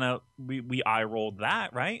it, you kind of, we eye-rolled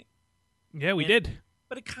that, right? Yeah, we did.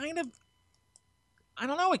 But it kind of, I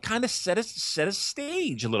don't know, it kind of set a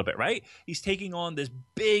stage a little bit, right? He's taking on this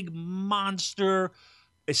big monster,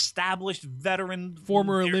 established veteran.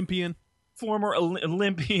 Former Olympian,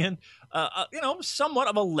 somewhat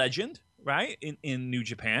of a legend, right? In New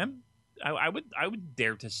Japan. I would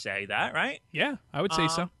dare to say that, right? Yeah, I would say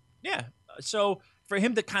so. Yeah. So for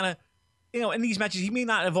him to kind of, in these matches, he may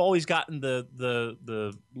not have always gotten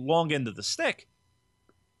the long end of the stick,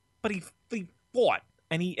 but he fought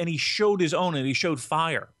and he showed his own and he showed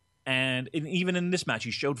fire. And even in this match,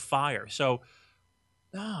 he showed fire. So,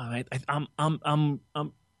 I'm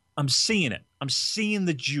seeing it. I'm seeing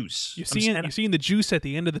the juice. You're seeing the juice at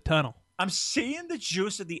the end of the tunnel. I'm seeing the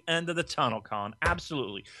juice at the end of the tunnel, Colin.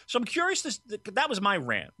 Absolutely. So I'm curious. That was my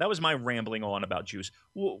rant. That was my rambling on about Juice.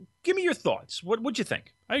 Well, give me your thoughts. What'd you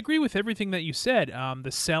think? I agree with everything that you said.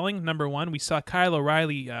 The selling, number one, we saw Kyle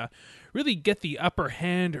O'Reilly really get the upper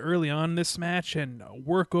hand early on in this match and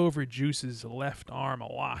work over Juice's left arm a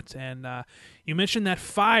lot. And you mentioned that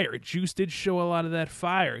fire. Juice did show a lot of that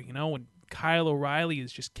fire. When Kyle O'Reilly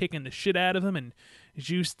is just kicking the shit out of him and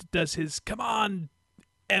Juice does his, come on,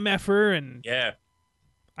 MFer, and yeah,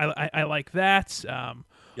 I like that.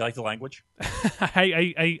 You like the language?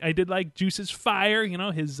 I did like Juice's fire.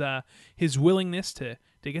 His willingness to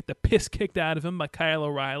get the piss kicked out of him by Kyle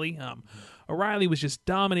O'Reilly. O'Reilly was just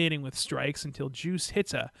dominating with strikes until Juice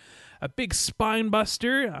hits a big spine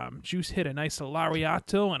buster. Juice hit a nice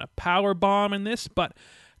lariato and a power bomb in this, but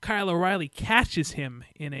Kyle O'Reilly catches him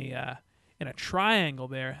in a triangle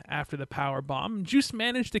there after the power bomb. Juice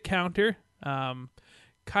managed to counter.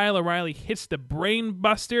 Kyle O'Reilly hits the brain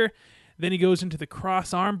buster. Then he goes into the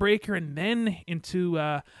cross arm breaker and then into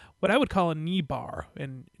what I would call a knee bar,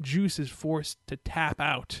 and Juice is forced to tap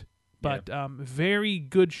out. But very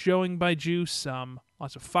good showing by Juice.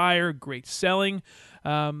 Lots of fire, great selling.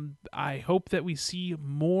 I hope that we see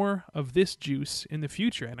more of this Juice in the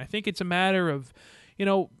future. And I think it's a matter of,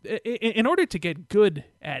 in order to get good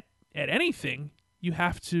at anything, you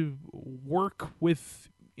have to work with,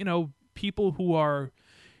 people who are,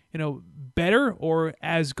 better or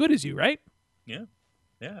as good as you, right? Yeah.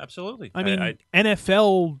 Yeah, absolutely. I mean,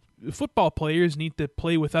 NFL football players need to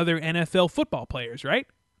play with other NFL football players, right?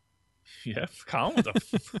 Yeah, Colin.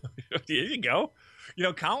 There you go.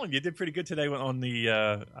 Colin, you did pretty good today on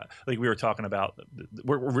the like we were talking about.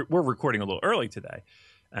 We're recording a little early today,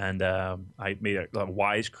 and I made a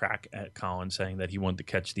wise crack at Colin saying that he wanted to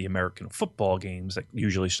catch the American football games that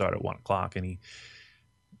usually start at 1:00, and he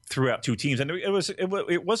threw out two teams, and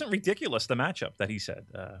it wasn't ridiculous, the matchup that he said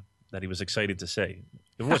that he was excited to see.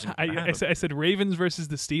 It wasn't. I said Ravens versus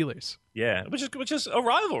the Steelers. Yeah, which is a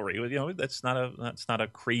rivalry. That's not a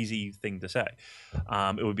crazy thing to say.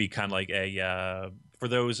 It would be kind of like a for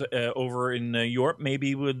those over in Europe,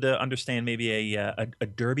 maybe would understand maybe a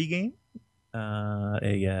derby game,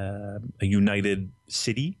 a United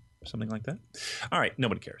City. Something like that. All right,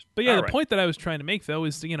 nobody cares. But yeah, point that I was trying to make, though,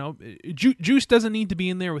 is, Juice doesn't need to be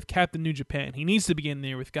in there with Captain New Japan. He needs to be in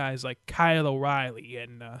there with guys like Kyle O'Reilly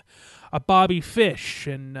and a Bobby Fish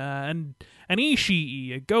and an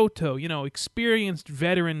Ishii, a Goto, experienced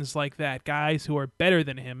veterans like that, guys who are better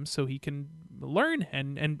than him, so he can learn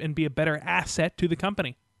and be a better asset to the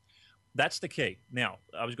company. That's the key. Now,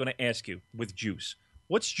 I was going to ask you, with Juice,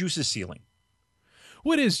 what's Juice's ceiling?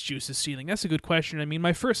 What is Juice's ceiling? That's a good question. I mean,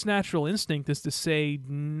 my first natural instinct is to say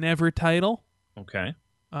never title. Okay.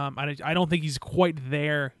 I don't think he's quite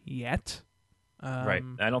there yet. Right.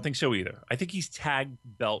 I don't think so either. I think he's tag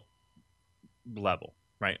belt level.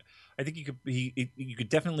 Right. I think you could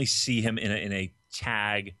definitely see him in a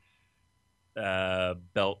tag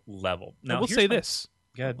belt level. Now, I will say this.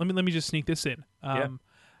 Let me just sneak this in.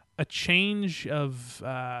 A change of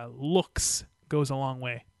looks goes a long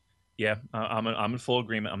way. Yeah, I'm in full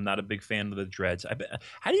agreement. I'm not a big fan of the dreads.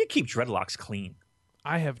 How do you keep dreadlocks clean?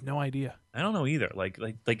 I have no idea. I don't know either. Like,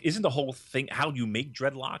 isn't the whole thing how you make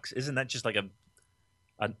dreadlocks? Isn't that just like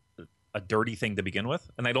a dirty thing to begin with?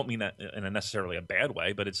 And I don't mean that in a necessarily a bad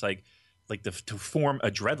way, but it's like to form a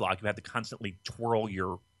dreadlock, you have to constantly twirl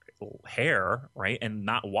your hair, right, and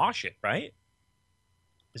not wash it, right?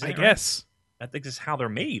 I guess. I think this is how they're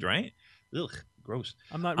made, right? Ugh. Gross.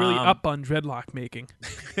 I'm not really up on dreadlock making.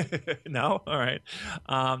 No? All right.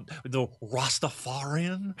 The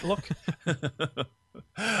Rastafarian look.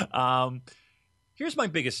 Here's my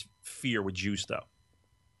biggest fear with Juice, though.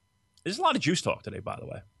 There's a lot of Juice talk today, by the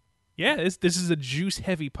way. Yeah, this is a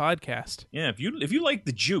Juice-heavy podcast. Yeah, if you like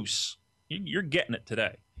the Juice, you're getting it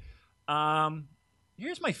today.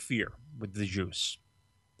 Here's my fear with the Juice.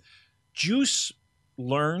 Juice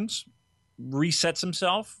learns, resets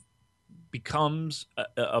himself, becomes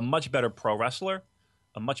a much better pro wrestler,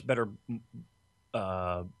 a much better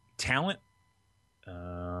talent,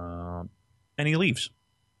 and he leaves.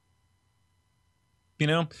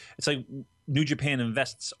 It's like New Japan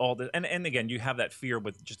invests all the and again, you have that fear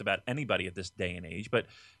with just about anybody at this day and age. But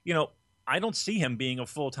I don't see him being a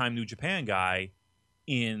full-time New Japan guy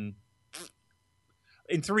in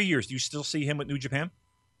 3 years. Do you still see him with New Japan?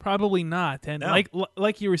 Probably not. And no.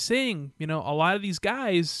 like you were saying, a lot of these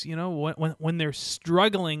guys, when they're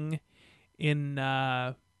struggling in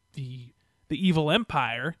the evil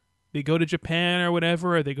empire, they go to Japan or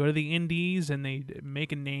whatever, or they go to the Indies and they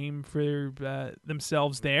make a name for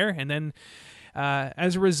themselves there. And then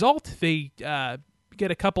as a result, they get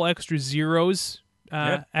a couple extra zeros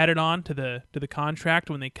added on to the contract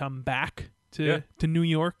when they come back to New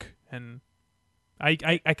York. And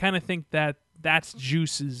I kind of think that's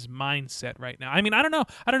Juice's mindset right now. I mean, I don't know.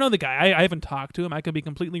 I don't know the guy. I haven't talked to him. I could be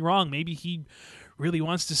completely wrong. Maybe he really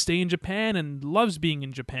wants to stay in Japan and loves being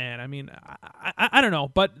in Japan. I mean, I don't know.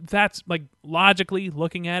 But that's, like, logically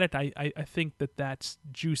looking at it, I think that's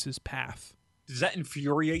Juice's path. Does that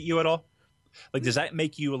infuriate you at all? Like, does that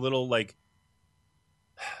make you a little, like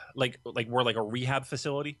we're like a rehab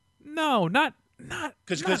facility? No, not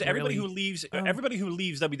because everybody really. who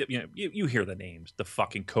leaves WWE, you hear the names, the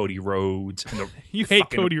fucking Cody Rhodes. And you hate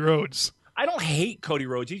Cody Rhodes. I don't hate Cody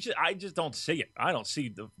Rhodes. I just don't see it. I don't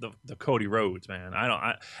see the Cody Rhodes, man.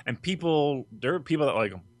 And people, there are people that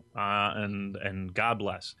like him, and God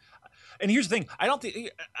bless. And here's the thing: I don't think.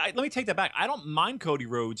 Let me take that back. I don't mind Cody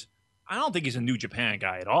Rhodes. I don't think he's a New Japan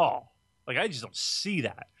guy at all. Like, I just don't see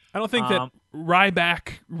that. I don't think that Ryan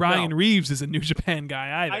No. Reeves is a New Japan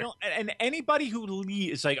guy either. I don't, and anybody who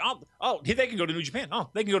is like, they can go to New Japan. Oh,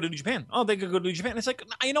 they can go to New Japan. Oh, they can go to New Japan. It's like,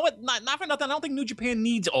 you know what? Not for nothing. I don't think New Japan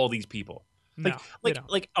needs all these people. No, they don't.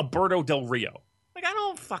 Like Alberto Del Rio. Like, I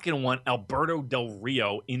don't fucking want Alberto Del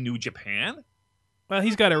Rio in New Japan. Well,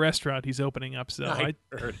 he's got a restaurant he's opening up, so I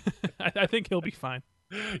heard. I think he'll be fine.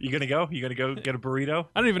 You gonna go? You gonna go get a burrito?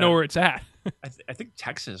 I don't even know where it's at. I think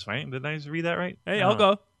Texas, right? Did I read that right? Hey, I'll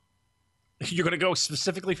go. You're gonna go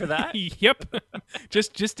specifically for that? Yep,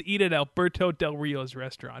 just to eat at Alberto Del Rio's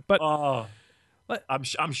restaurant. But Oh, I'm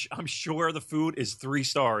sure the food is 3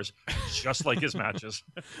 stars, just like his matches.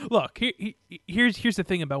 look, here's the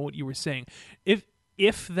thing about what you were saying.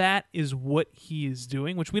 If that is what he is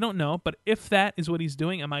doing, which we don't know, but if that is what he's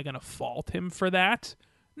doing, am I going to fault him for that?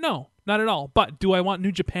 No, not at all. But do I want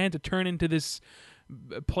New Japan to turn into this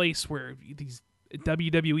place where these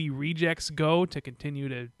WWE rejects go to continue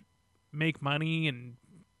to make money and,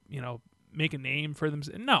 make a name for them?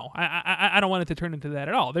 No, I don't want it to turn into that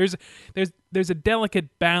at all. There's a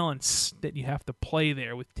delicate balance that you have to play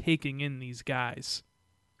there with taking in these guys.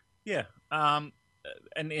 Yeah. And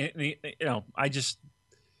I just,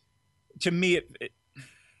 to me,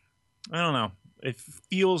 I don't know. It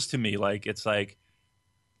feels to me like it's like,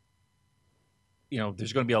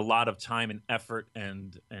 there's going to be a lot of time and effort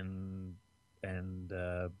and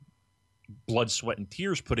blood, sweat, and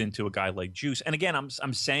tears put into a guy like Juice. And again,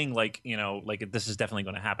 I'm saying like this is definitely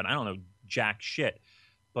going to happen. I don't know jack shit,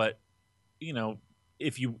 but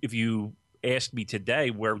if you ask me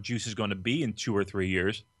today where Juice is going to be in 2 or 3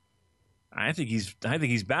 years, I think he's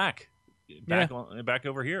back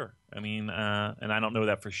over here. I mean, and I don't know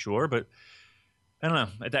that for sure, but I don't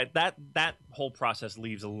know. That whole process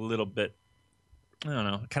leaves a little bit. I don't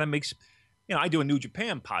know. It kind of makes, I do a New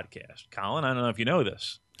Japan podcast, Colin. I don't know if you know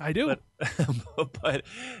this. I do. But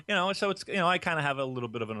so it's, I kind of have a little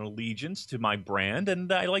bit of an allegiance to my brand,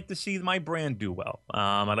 and I like to see my brand do well.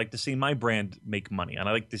 I like to see my brand make money, and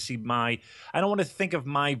I like to see I don't want to think of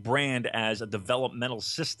my brand as a developmental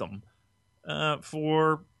system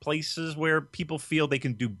for places where people feel they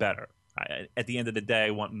can do better. At the end of the day,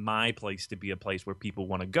 I want my place to be a place where people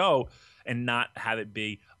want to go and not have it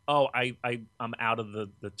be, I'm out of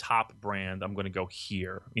the top brand. I'm going to go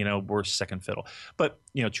here. We're second fiddle. But,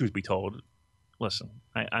 truth be told, listen,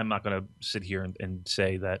 I'm not going to sit here and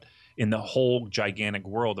say that in the whole gigantic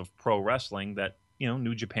world of pro wrestling that,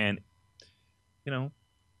 New Japan,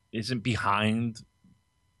 isn't behind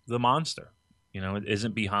the monster. It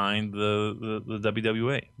isn't behind the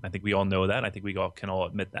WWE. I think we all know that. I think we can all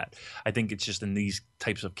admit that. I think it's just in these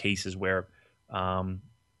types of cases where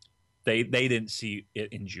they didn't see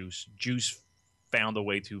it in Juice. Juice found a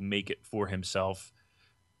way to make it for himself.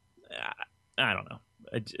 I don't know.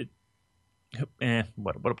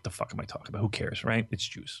 What the fuck am I talking about? Who cares, right? It's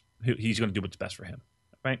Juice. He's going to do what's best for him,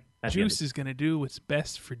 right? Juice is going to do what's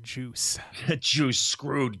best for Juice. Juice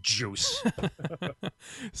screwed Juice.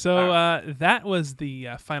 So that was the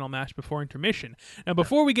final match before intermission. Now,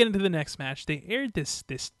 before we get into the next match, they aired this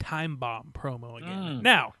time bomb promo again.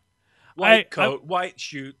 Now, white coat, white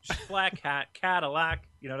shoes, black hat, Cadillac.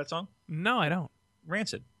 You know that song? No, I don't.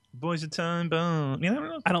 Rancid. Boys of Time Bomb. You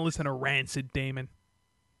know? I don't listen to Rancid, Damon.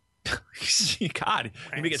 God,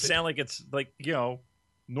 you make it sound like it's like,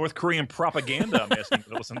 North Korean propaganda I'm asking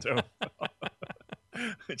you to listen to.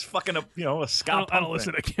 It's fucking a ska. I don't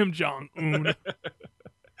listen to Kim Jong-un.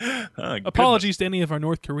 Oh, Apologies to any of our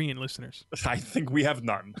North Korean listeners. I think we have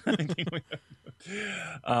none.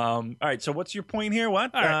 All right, so what's your point here?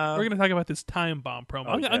 What? All right, we're going to talk about this time bomb promo.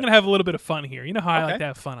 I'm going to have a little bit of fun here. You know how I like to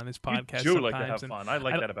have fun on this podcast. You do like to have fun. I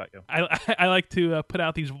like that about you. I like to put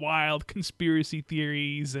out these wild conspiracy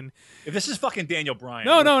theories. And if this is fucking Daniel Bryan.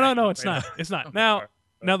 No, it's not. It's not.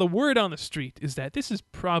 Now, the word on the street is that this is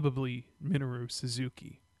probably Minoru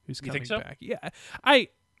Suzuki who's coming back. Yeah,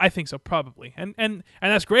 I think so, probably, and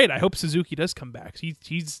that's great. I hope Suzuki does come back.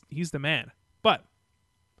 He's the man. But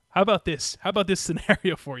how about this? How about this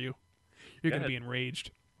scenario for you? You're going to be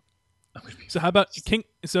enraged. So how about King?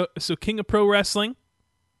 So King of Pro Wrestling.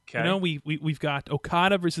 Okay. We've got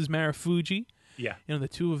Okada versus Marufuji. Yeah. The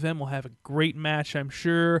two of them will have a great match, I'm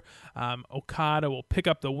sure. Okada will pick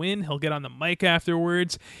up the win. He'll get on the mic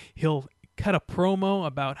afterwards. He'll cut a promo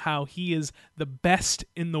about how he is the best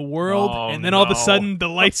in the world, and then all of a sudden the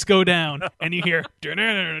lights go down, and you hear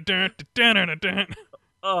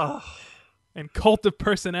and Cult of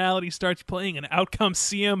Personality starts playing, and out comes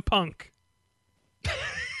CM Punk.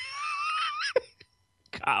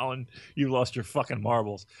 Colin, you lost your fucking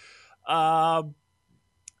marbles. What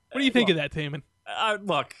do you think of that, Taman?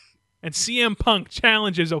 Look, and CM Punk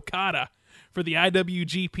challenges Okada for the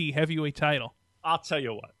IWGP Heavyweight title. I'll tell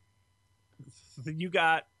you what. You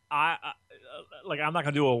got I'm not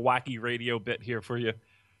gonna do a wacky radio bit here for you.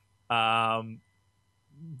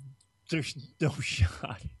 There's no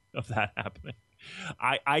shot of that happening.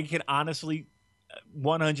 I can honestly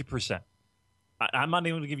 100%. I'm not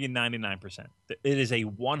even going to give you 99%. It is a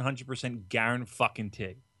 100%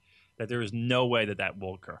 guarantee that there is no way that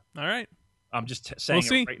will occur. All right. I'm just saying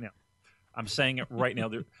it right now. I'm saying it right now.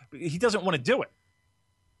 He doesn't want to do it.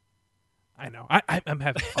 I know. I'm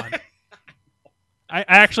having fun. I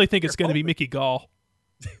actually think it's going to be Mickey Gall.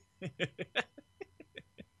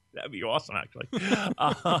 That'd be awesome, actually. No,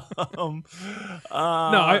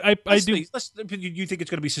 I do. You think it's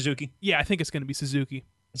going to be Suzuki? Yeah, I think it's going to be Suzuki.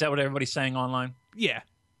 Is that what everybody's saying online? Yeah.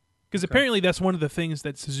 Because apparently that's one of the things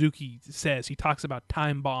that Suzuki says. He talks about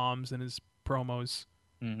time bombs in his promos.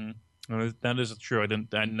 Mm-hmm. Well, that is true.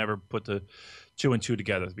 I never put the 2 and 2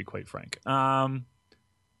 together, to be quite frank. Can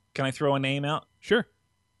I throw a name out? Sure.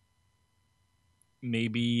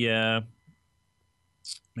 Maybe it's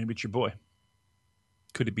your boy.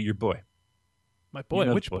 Could it be your boy? My boy? You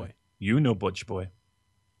know Which boy? You know Butch Boy.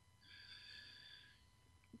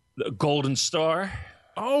 The Golden Star.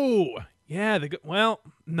 Oh, yeah. Well,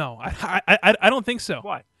 no, I don't think so.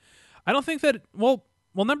 Why? I don't think that. Well,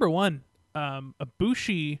 number one,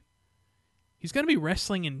 Ibushi, he's going to be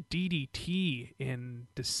wrestling in DDT in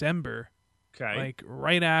December. Okay. Like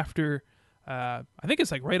right after, I think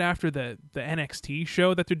it's like right after the NXT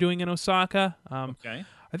show that they're doing in Osaka. Okay.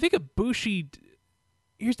 I think Ibushi.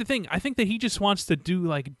 Here's the thing. I think that he just wants to do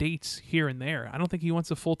like dates here and there. I don't think he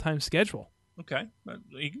wants a full-time schedule. Okay.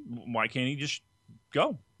 Why can't he just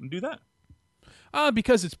go and do that?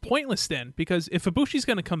 Because it's pointless then. Because if Ibushi's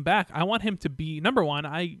going to come back, I want him to be number one.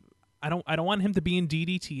 I don't want him to be in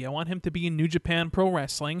DDT. I want him to be in New Japan Pro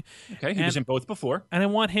Wrestling. Okay, he was in both before. And I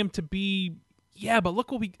want him to be. Yeah, but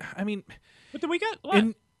look what what did we get? What?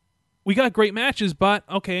 We got great matches, but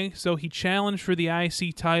okay. So he challenged for the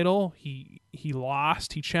IC title. He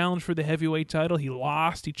lost. He challenged for the heavyweight title. He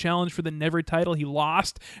lost. He challenged for the Never title. He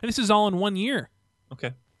lost. And this is all in 1 year.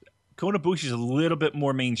 Okay. Kota Ibushi is a little bit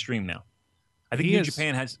more mainstream now. I think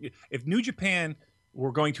Japan has. If New Japan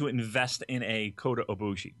were going to invest in a Kota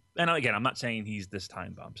Ibushi, and again, I'm not saying he's this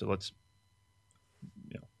time bomb. So let's.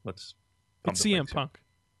 It's CM Punk.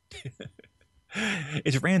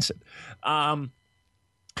 It's rancid. My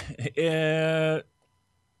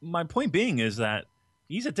point being is that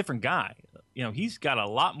he's a different guy. He's got a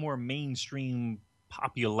lot more mainstream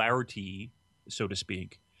popularity, so to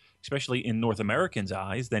speak, especially in North Americans'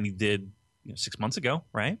 eyes, than he did 6 months ago,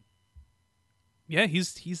 right? Yeah,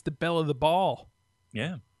 he's the belle of the ball.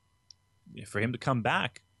 Yeah. For him to come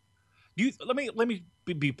back, let me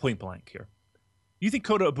be point blank here. Do you think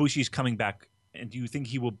Kota Ibushi is coming back, and do you think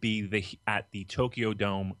he will be at the Tokyo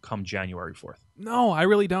Dome come January 4th? No, I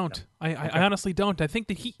really don't. No. I honestly don't. I think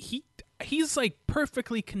that he's like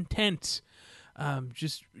perfectly content,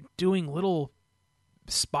 just doing little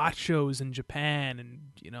spot shows in Japan, and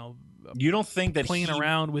you don't think that playing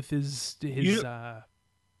around with his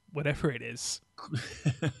whatever it is.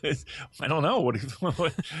 I don't know what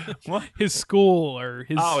his school or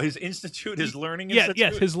his institute, his learning institute.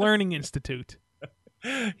 Yes, his learning institute.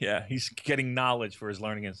 Yeah, he's getting knowledge for his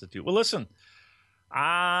learning institute. Well, listen,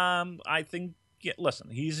 I think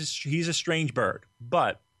he's a strange bird,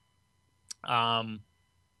 but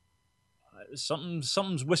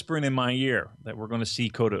something's whispering in my ear that we're going to see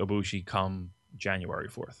Kota Ibushi come January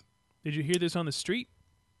 4th. Did you hear this on the street?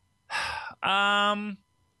 I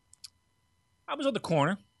was on the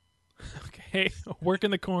corner. Okay, work in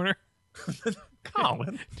the corner.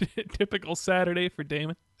 Colin. Typical Saturday for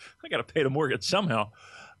Damon. I got to pay the mortgage somehow.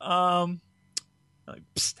 Psst,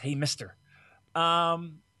 hey, mister.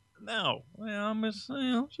 No. Well, I'm just,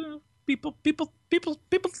 people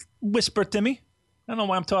whisper to me. I don't know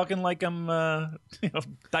why I'm talking like I'm,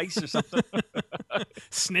 dice or something.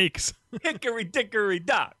 Snakes. Hickory dickory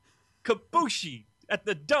dock. Kabushi at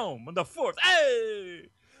the Dome on the 4th. Hey!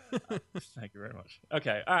 Thank you very much.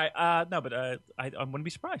 Okay. All right. No, but I wouldn't be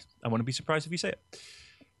surprised. I wouldn't be surprised if you say it.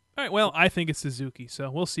 All right. Well, I think it's Suzuki,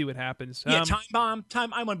 so we'll see what happens. Yeah, time bomb.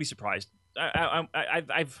 I wouldn't be surprised.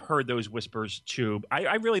 I've heard those whispers too.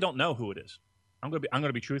 I really don't know who it is. I'm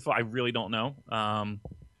gonna be truthful. I really don't know.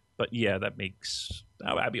 But yeah, that'd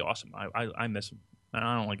be awesome. I miss him.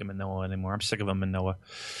 I don't like him in Noah anymore. I'm sick of him in Noah.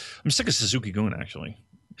 I'm sick of Suzuki-gun, actually.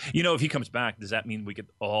 If he comes back, does that mean we get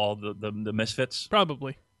all the misfits?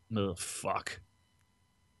 Probably. Oh, fuck.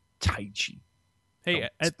 Taichi. Hey,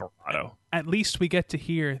 at least we get to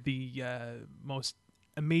hear the most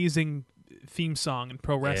amazing theme song in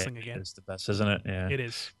pro wrestling again. It's the best, isn't it? Yeah. It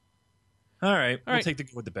is. All right. We'll right. take the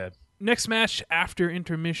good with the bad. Next match after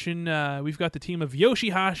intermission, we've got the team of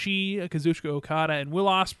Yoshihashi, Kazuchika Okada, and Will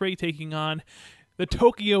Ospreay taking on the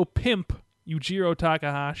Tokyo Pimp, Yujiro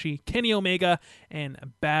Takahashi, Kenny Omega,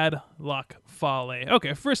 and Bad Luck Fale.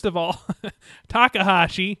 Okay, first of all,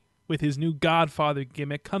 Takahashi, with his new Godfather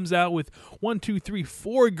gimmick, comes out with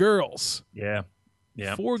 4 girls. Yeah.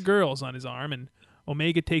 4 girls on his arm, and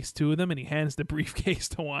Omega takes 2 of them, and he hands the briefcase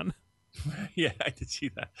to one. Yeah, I did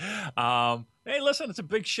see that. Hey, listen, it's a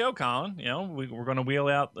big show, Colin. You know, we're going to wheel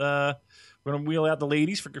out the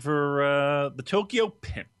ladies for the Tokyo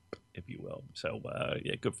Pimp, if you will. So,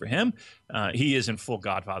 yeah, good for him. He is in full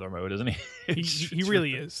Godfather mode, isn't he? He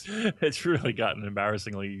really is. It's really gotten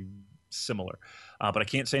embarrassingly similar. But I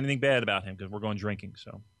can't say anything bad about him because we're going drinking.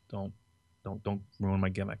 So don't ruin my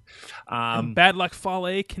gimmick. And Bad Luck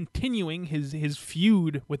Fale continuing his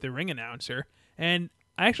feud with the ring announcer, and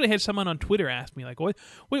I actually had someone on Twitter ask me, like, what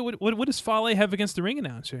does Fale have against the ring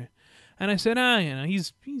announcer? And I said,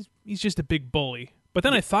 he's just a big bully. But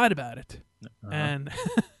then I thought about it, and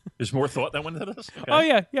there's more thought that went into this. Okay. Oh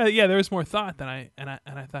yeah. There was more thought than I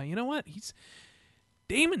thought. You know what?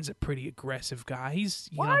 Damon's a pretty aggressive guy. He has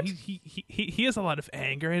a lot of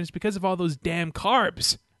anger, and it's because of all those damn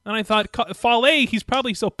carbs. And I thought, Fale, he's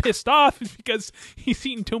probably so pissed off because he's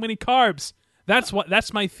eating too many carbs.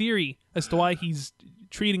 That's my theory as to why he's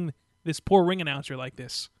treating this poor ring announcer like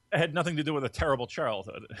this. It had nothing to do with a terrible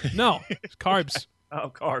childhood. No, it's carbs. Oh,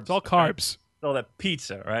 carbs. It's all carbs. All that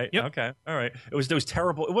pizza, right? Yep. Okay. All right. It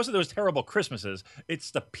wasn't those terrible Christmases.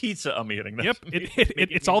 It's the pizza I'm eating. Yep.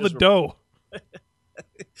 It's all the dough. All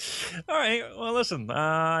right. Well, listen.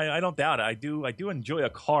 I don't doubt it. I do enjoy a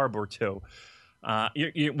carb or two.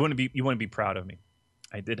 You want to be proud of me.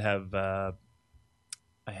 I did have. I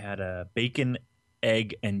had a bacon,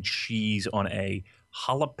 egg, and cheese on a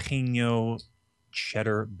jalapeno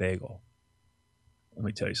cheddar bagel. Let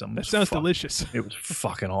me tell you something. That sounds delicious. It was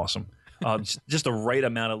fucking awesome. Just the right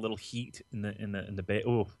amount of little heat in the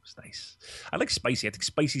bagel. Oh, it's nice. I like spicy. I think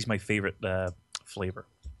spicy is my favorite flavor.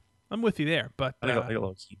 I'm with you there, but I like a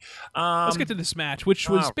little heat. Let's get to this match, which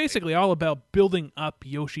was basically all about building up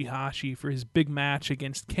Yoshihashi for his big match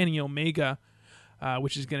against Kenny Omega,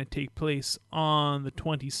 which is going to take place on the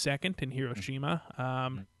 22nd in Hiroshima.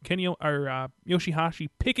 Yoshihashi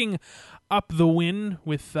picking up the win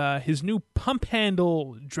with his new pump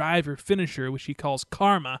handle driver finisher, which he calls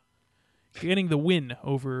Karma, getting the win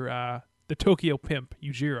over the Tokyo Pimp,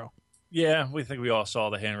 Yujiro. Yeah, we all saw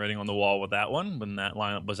the handwriting on the wall with that one when that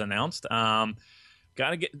lineup was announced.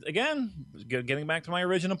 Getting back to my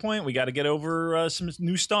original point, we got to get over some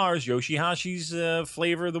new stars. Yoshihashi's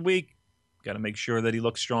flavor of the week. Got to make sure that he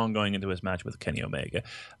looks strong going into his match with Kenny Omega.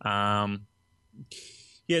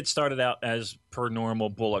 He had started out as per normal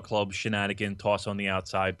Bullet Club shenanigan, toss on the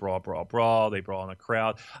outside, brawl. They brawl in the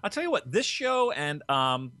crowd. I'll tell you what, this show and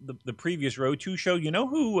the previous Road 2 show, you know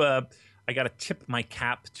who I got to tip my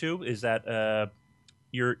cap to is that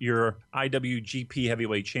your IWGP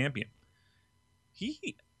Heavyweight Champion.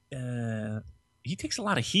 He takes a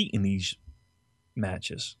lot of heat in these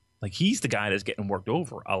matches. Like, he's the guy that's getting worked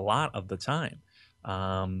over a lot of the time.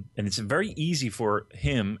 And it's very easy for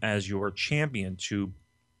him as your champion to,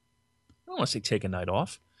 I don't want to say take a night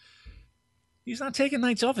off. He's not taking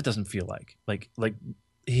nights off, it doesn't feel like. Like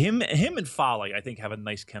him and Fale, I think, have a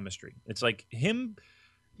nice chemistry. It's like him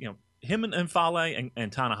and Fale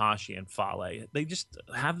and Tanahashi and Fale, they just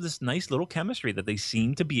have this nice little chemistry that they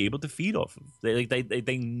seem to be able to feed off of.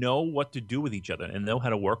 They know what to do with each other and know how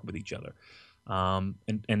to work with each other. And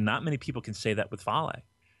not many people can say that with Fale.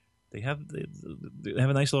 They have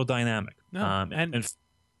a nice little dynamic. No, and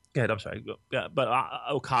yeah, I'm sorry. Yeah, but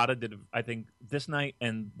Okada did, I think, this night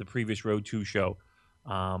and the previous Road 2 show.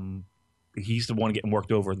 He's the one getting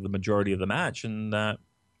worked over the majority of the match, and to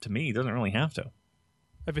me, he doesn't really have to.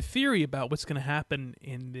 I have a theory about what's going to happen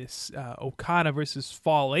in this Okada versus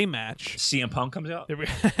Fale match. CM Punk comes out?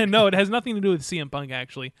 No, it has nothing to do with CM Punk,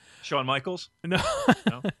 actually. Shawn Michaels? No.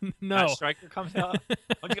 No. No. Striker comes out?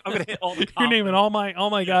 I'm going to hit all the You're naming all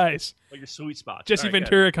my guys. Like your sweet spots. Jesse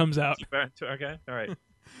Ventura comes out. Okay, all right.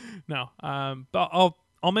 No, but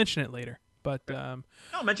I'll mention it later. But no,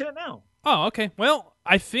 mention it now. Oh, okay. Well,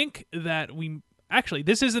 I think that we... Actually,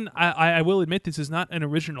 this isn't... I will admit this is not an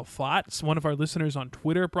original thought. It's one of our listeners on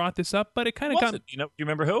Twitter brought this up, but it kind of got... Do you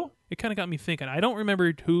remember who? It kind of got me thinking. I don't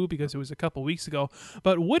remember who because it was a couple weeks ago.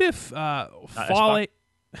 But what if Fale...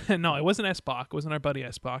 No, it wasn't S-Bach. It wasn't our buddy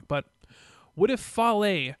S-Bach. But what if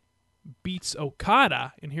Fale beats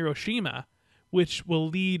Okada in Hiroshima, which will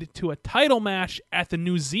lead to a title match at the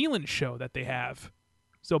New Zealand show that they have?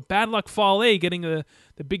 So Bad Luck Fale getting the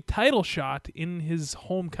big title shot in his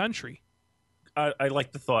home country. I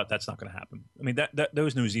like the thought that's not going to happen. I mean, that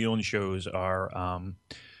those New Zealand shows are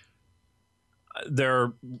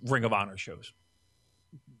they're Ring of Honor shows.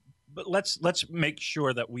 But let's make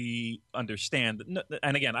sure that we understand.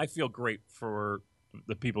 And again, I feel great for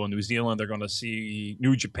the people in New Zealand. They're going to see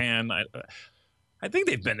New Japan. I think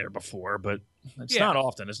they've been there before, but it's not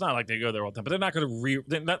often. It's not like they go there all the time. But they're not going to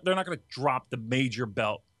they're not going to drop the major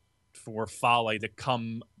belt for Fale to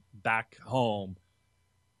come back home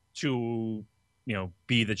to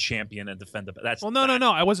be the champion and defend the belt.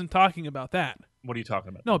 No. I wasn't talking about that. What are you talking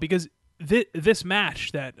about? No, because this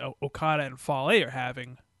match that Okada and Fale are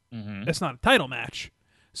having, it's not a title match.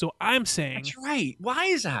 So I'm saying that's right. Why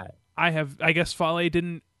is that? I guess Fale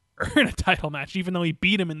didn't earn a title match, even though he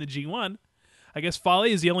beat him in the G1. I guess Fale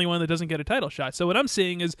is the only one that doesn't get a title shot. So what I'm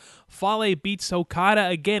saying is Fale beats Okada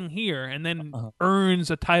again here and then earns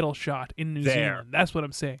a title shot in New Zealand. That's what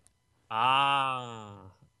I'm saying. Ah.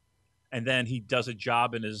 And then he does a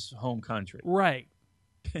job in his home country. Right.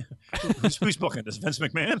 Who's booking this? Vince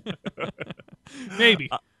McMahon? Maybe.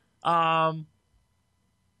 Nah,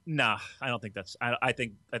 I don't think that's. I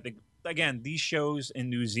think again, these shows in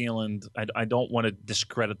New Zealand, I don't want to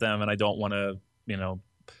discredit them, and I don't want to,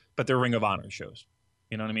 but they're Ring of Honor shows.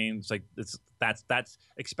 You know what I mean? It's like that's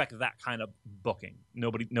expect that kind of booking.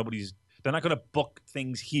 Nobody's. They're not going to book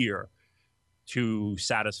things here to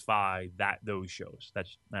satisfy those shows.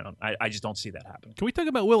 I just don't see that happening. Can we talk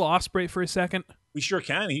about Will Ospreay for a second? We sure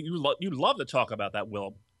can. You'd love to talk about that,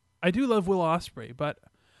 Will. I do love Will Ospreay, but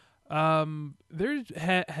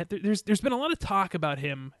there's been a lot of talk about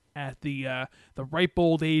him at the ripe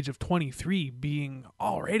old age of 23 being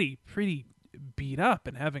already pretty beat up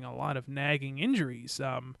and having a lot of nagging injuries.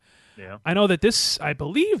 I know that I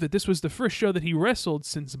believe that this was the first show that he wrestled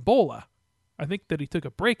since Bola. I think that he took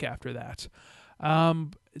a break after that.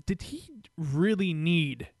 Did he really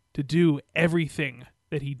need to do everything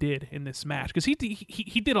that he did in this match? Because he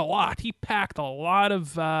did a lot. He packed a lot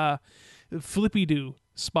of flippy-do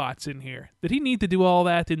spots in here. Did he need to do all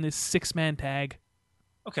that in this 6-man tag?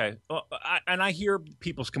 Okay, well, I hear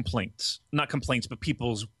people's complaints. Not complaints, but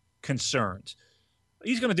people's concerns.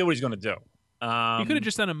 He's going to do what he's going to do. He could have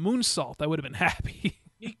just done a moonsault. I would have been happy.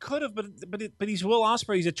 He could have, but he's Will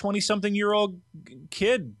Ospreay. He's a 20-something-year-old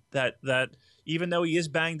kid that even though he is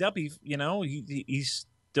banged up, he's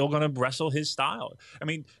still going to wrestle his style. I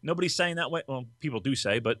mean, nobody's saying that way. Well, people do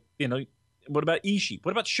say, but what about Ishii?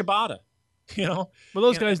 What about Shibata? Well,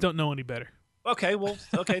 those guys don't know any better. Okay, well,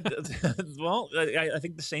 well, I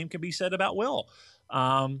think the same can be said about Will.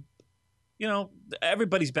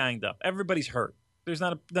 Everybody's banged up. Everybody's hurt. There's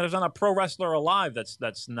not a pro wrestler alive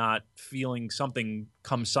that's not feeling something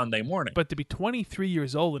come Sunday morning. But to be 23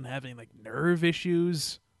 years old and having like nerve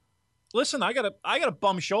issues. Listen, I got a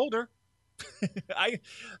bum shoulder. I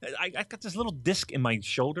got this little disc in my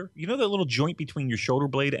shoulder. You know that little joint between your shoulder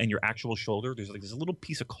blade and your actual shoulder? There's like this little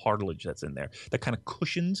piece of cartilage that's in there that kind of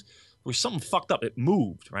cushions. Where something fucked up. It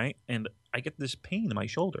moved, right? And I get this pain in my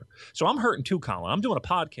shoulder. So I'm hurting too, Colin. I'm doing a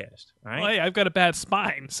podcast, all right? Well, hey, I've got a bad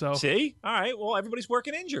spine, so... See? All right. Well, everybody's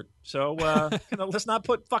working injured. So let's not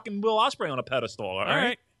put fucking Will Ospreay on a pedestal, all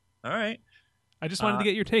right? All right. I just wanted to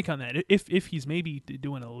get your take on that. If he's maybe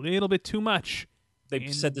doing a little bit too much.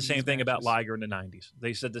 They've said the same thing about Liger in the 90s.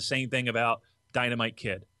 They said the same thing about Dynamite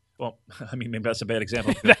Kid. Well, I mean, maybe that's a bad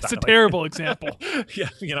example. That's a terrible example. Yeah,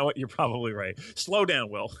 you know what? You're probably right. Slow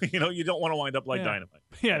down, Will. You don't want to wind up like Dynamite.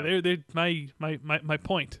 Yeah, they're my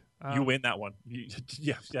point. You win that one.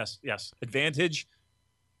 Yes. Advantage,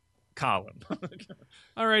 Colin.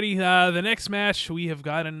 Alrighty, the next match, we have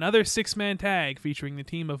got another 6-man tag featuring the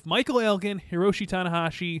team of Michael Elgin, Hiroshi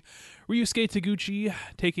Tanahashi, Ryusuke Taguchi,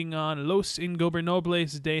 taking on Los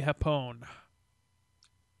Ingobernables de Japón.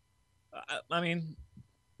 I mean...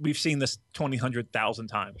 We've seen this 1,000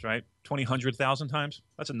 times, right? 1,000 times.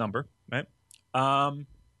 That's a number, right? I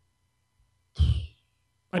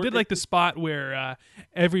did like the spot where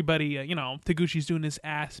everybody, Taguchi's doing his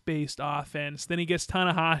ass-based offense. Then he gets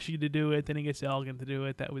Tanahashi to do it. Then he gets Elgin to do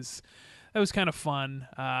it. That was kind of fun.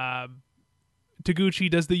 Taguchi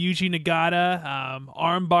does the Yuji Nagata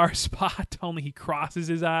armbar spot. Only he crosses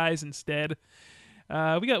his eyes instead.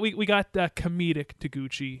 We got comedic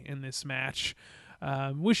Taguchi in this match.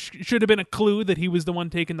 Which should have been a clue that he was the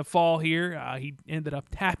one taking the fall here. He ended up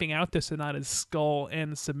tapping out to Sonata's skull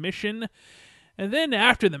and submission. And then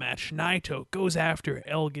after the match, Naito goes after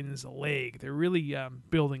Elgin's leg. They're really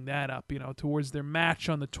building that up, towards their match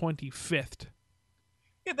on the 25th.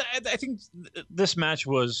 Yeah, I think this match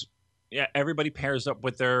was, everybody pairs up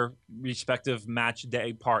with their respective match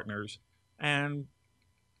day partners and,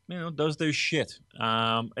 does their shit.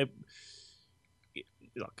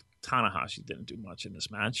 Look. Tanahashi didn't do much in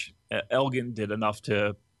this match. Elgin did enough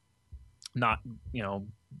to not,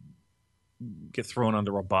 get thrown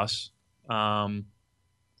under a bus.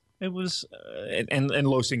 It was, and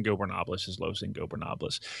Los Ingobernables is Los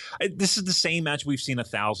Ingobernables. This is the same match we've seen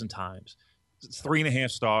 1,000 times. It's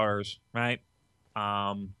 3.5 stars, right?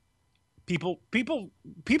 People.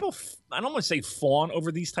 I don't want to say fawn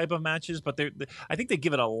over these type of matches, but I think they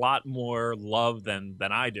give it a lot more love than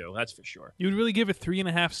I do. That's for sure. You would really give it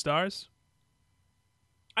 3.5 stars?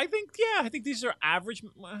 I think these are average.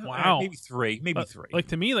 Wow, maybe three. Like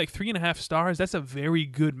to me, like 3.5 stars. That's a very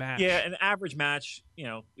good match. Yeah, an average match,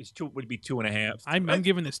 would be 2.5. I'm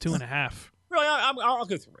giving this 2.5. Really, I'll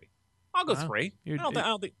go 3. I'll go Wow. 3. I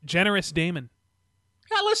don't think. Generous Damon.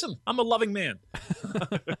 Yeah, listen, I'm a loving man.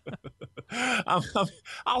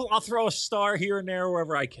 I'll throw a star here and there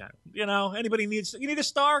wherever I can. Anybody you need a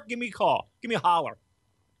star? Give me a call. Give me a holler.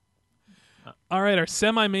 All right, our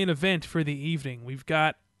semi-main event for the evening. We've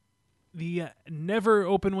got the never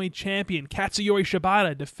openweight champion Katsuyori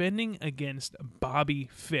Shibata defending against Bobby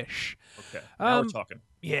Fish. Okay, now we're talking.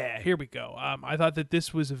 Yeah, here we go. I thought that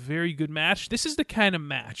this was a very good match. This is the kind of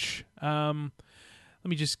match. Let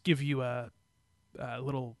me just give you a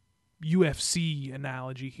little UFC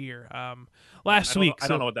analogy here. Last week, I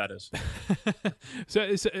don't know what that is.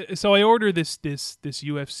 So I ordered this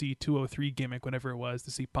UFC 203 gimmick, whatever it was,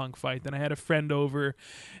 to see Punk fight. Then I had a friend over,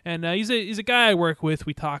 and he's a guy I work with.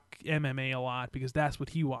 We talk MMA a lot because that's what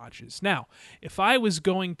he watches. Now, if I was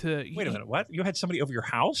going to wait a minute, what? You had somebody over your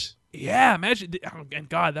house? Yeah, imagine. And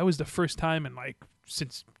God, that was the first time in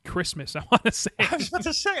since Christmas, I want to say. I was about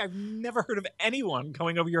to say, I've never heard of anyone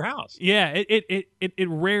coming over your house. Yeah, it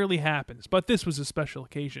rarely happens, but this was a special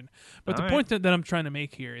occasion. But the point that I'm trying to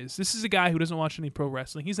make here is this is a guy who doesn't watch any pro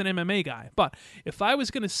wrestling. He's an MMA guy. But if I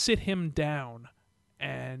was going to sit him down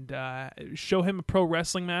and show him a pro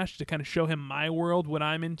wrestling match to kind of show him my world, what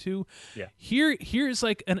I'm into, here's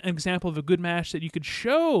like an example of a good match that you could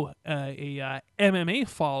show a MMA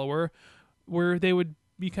follower where they would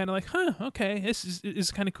be kind of like, okay, this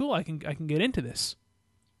is kind of cool. I can get into this.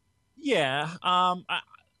 Yeah,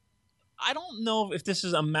 I don't know if this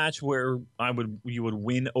is a match where you would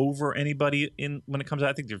win over anybody when it comes to.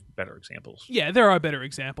 I think there's better examples. Yeah, there are better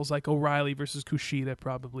examples, like O'Reilly versus Kushida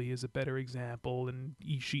probably is a better example, and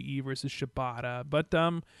Ishii versus Shibata. But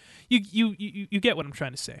you get what I'm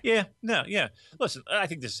trying to say. Yeah, no, yeah. Listen, I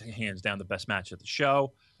think this is hands down the best match of the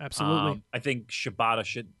show. Absolutely. I think Shibata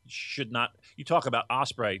should not. You talk about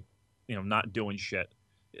Ospreay, not doing shit.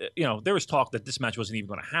 There was talk that this match wasn't even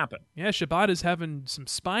going to happen. Yeah, Shibata's having some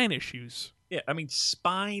spine issues. Yeah, I mean,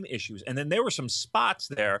 spine issues. And then there were some spots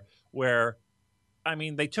there where,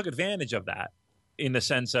 they took advantage of that in the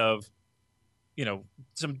sense of,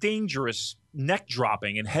 some dangerous neck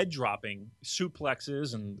dropping and head dropping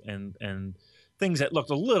suplexes and things that looked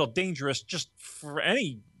a little dangerous just for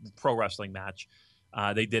any pro wrestling match.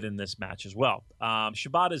 They did in this match as well.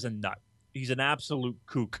 Shibata's a nut. He's an absolute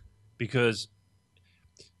kook because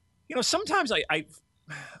sometimes I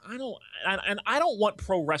don't want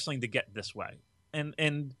pro wrestling to get this way,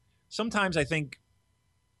 and sometimes I think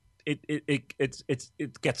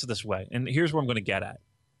it gets this way. And here's where I'm going to get at,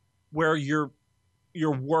 where you're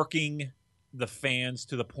working the fans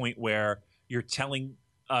to the point where you're telling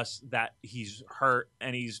us that he's hurt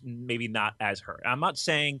and he's maybe not as hurt. I'm not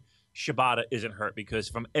saying Shibata isn't hurt, because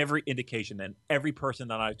from every indication and every person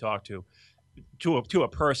that I talk to a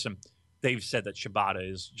person, they've said that Shibata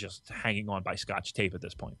is just hanging on by scotch tape at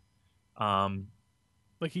this point.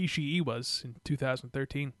 Like Ishii was in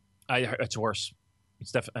 2013. It's worse.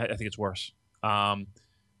 I think it's worse.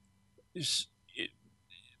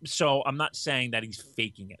 So I'm not saying that he's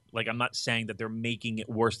faking it. Like, I'm not saying that they're making it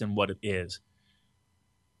worse than what it is.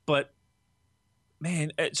 But,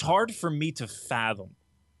 man, it's hard for me to fathom.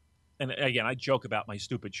 And again, I joke about my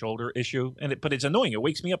stupid shoulder issue, but it's annoying. It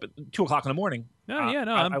wakes me up at 2 o'clock in the morning.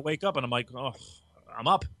 I wake up and I'm like, oh, I'm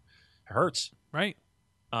up. It hurts. Right.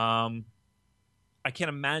 I can't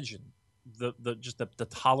imagine the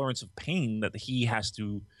tolerance of pain that he has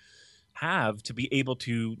to have to be able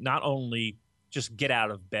to not only just get out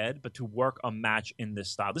of bed, but to work a match in this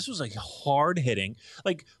style. This was hard hitting.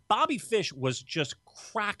 Like, Bobby Fish was just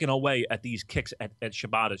cracking away at these kicks at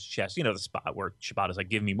Shibata's chest. The spot where Shibata's like,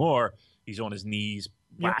 give me more. He's on his knees,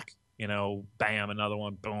 whack, bam, another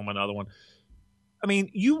one, boom, another one. I mean,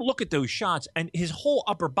 you look at those shots and his whole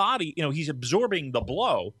upper body, he's absorbing the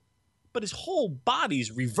blow, but his whole body's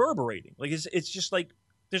reverberating. Like, it's just like,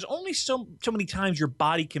 there's only so many times your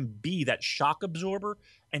body can be that shock absorber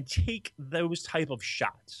and take those type of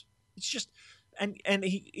shots. It's just, and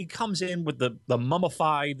he comes in with the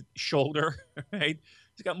mummified shoulder, right?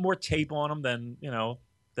 He's got more tape on him than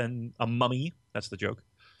than a mummy. That's the joke.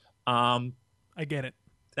 I get it.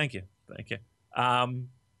 Thank you. I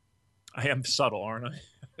am subtle, aren't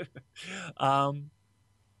I?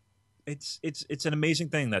 It's an amazing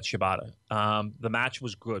thing that Shibata. The match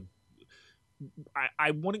was good.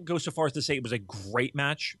 I wouldn't go so far as to say it was a great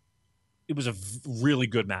match. It was a really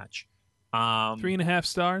good match. 3.5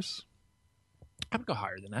 stars. I would go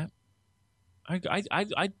higher than that.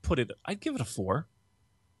 I'd give it a 4.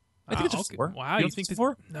 I think it's a 4. Wow, you think it's a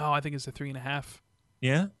 4? No, I think it's a 3.5.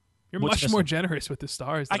 Yeah, you're much more generous with the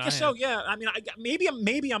stars than I guess so. Yeah, I mean,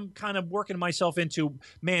 maybe I'm kind of working myself into,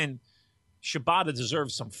 man, Shibata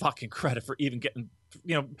deserves some fucking credit for even getting,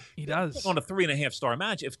 he does on a 3.5 star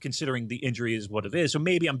match, if considering the injury is what it is. So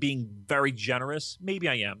maybe I'm being very generous. Maybe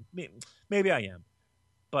I am.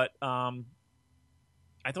 But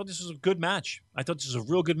I thought this was a good match. I thought this was a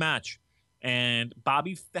real good match. And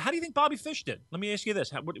Bobby, how do you think Bobby Fish did? Let me ask you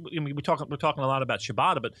this: we're talking a lot about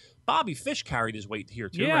Shibata, but Bobby Fish carried his weight here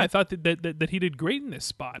too. Yeah, right? I thought that he did great in this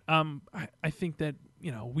spot. I think that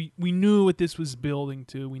we knew what this was building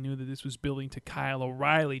to. We knew that this was building to Kyle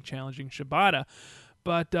O'Reilly challenging Shibata,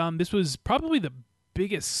 but this was probably the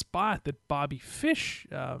biggest spot that Bobby Fish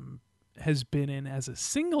has been in as a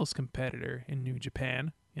singles competitor in New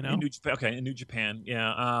Japan. In New Japan,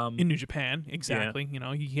 yeah. In New Japan, exactly.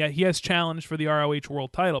 Yeah. He has challenged for the ROH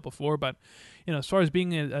World Title before, but as far as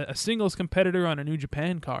being a singles competitor on a New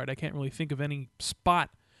Japan card, I can't really think of any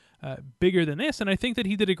spot bigger than this. And I think that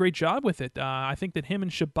he did a great job with it. I think that him and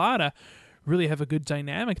Shibata really have a good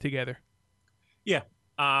dynamic together. Yeah,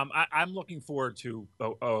 I'm looking forward to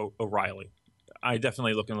O'Reilly. I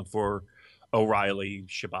definitely looking for O'Reilly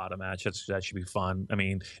Shibata match. That should be fun. I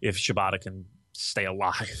mean, if Shibata can stay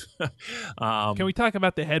alive. Can we talk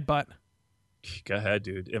about the headbutt? Go ahead,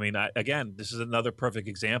 dude. I mean, again, this is another perfect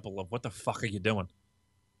example of what the fuck are you doing?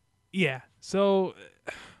 Yeah. So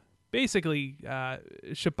basically,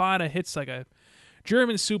 Shibata hits like a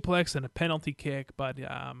German suplex and a penalty kick, but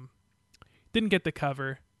didn't get the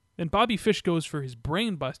cover. Then Bobby Fish goes for his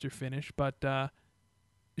brainbuster finish, but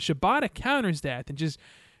Shibata counters that and just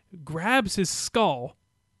grabs his skull,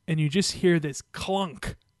 and you just hear this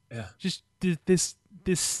clunk. Yeah. Just this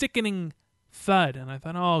sickening thud, and I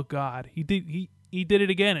thought, oh god, he did it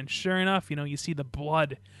again. And sure enough, you see the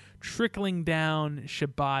blood trickling down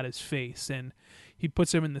Shibata's face, and he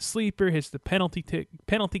puts him in the sleeper, hits the penalty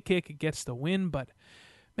kick, gets the win. But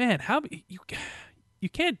man, how you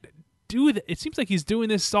can't do that? It seems like he's doing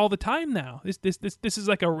this all the time now. This is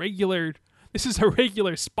like a regular. This is a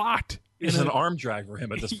regular spot. This is an arm drag for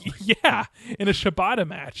him at this point. Yeah, in a Shibata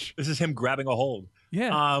match. This is him grabbing a hold.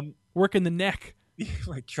 Yeah, working the neck.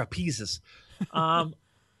 Like trapezes. I'm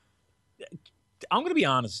going to be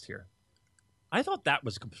honest here. I thought that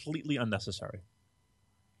was completely unnecessary.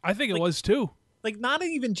 I think it was too. Like, not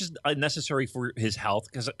even just unnecessary for his health,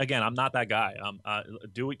 because again, I'm not that guy.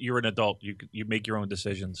 Do it. You're an adult. You make your own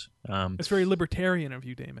decisions. It's very libertarian of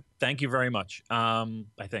you, Damon. Thank you very much. I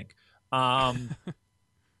think.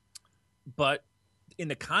 But in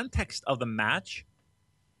the context of the match,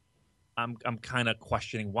 I'm kind of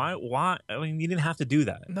questioning why. I mean, you didn't have to do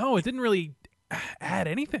that. No, it didn't really add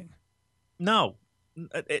anything. No,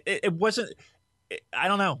 it wasn't. I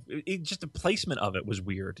don't know. Just the placement of it was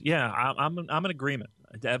weird. Yeah, I'm in agreement.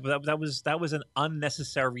 That was an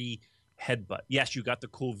unnecessary headbutt. Yes, you got the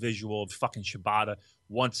cool visual of fucking Shibata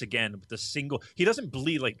once again with the single. He doesn't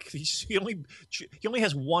bleed, like he only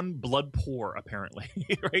has one blood pore apparently,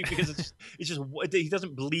 right? Because it's just he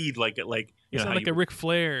doesn't bleed like it's not like a Ric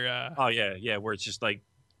Flair. Oh yeah, where it's just like,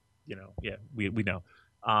 we know.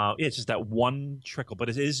 It's just that one trickle, but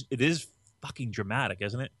it is fucking dramatic,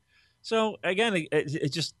 isn't it? So again,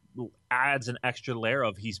 it just adds an extra layer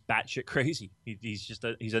of he's batshit crazy. He's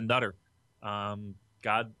a nutter.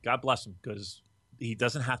 God bless him, because he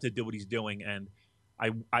doesn't have to do what he's doing, and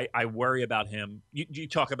I worry about him. You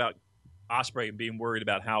talk about Ospreay and being worried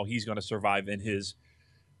about how he's going to survive in his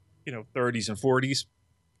 30s and 40s.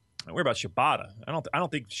 I worry about Shibata. I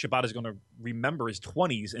don't think Shibata's going to remember his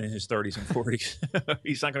 20s and his 30s and 40s.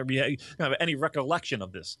 He's not going to have any recollection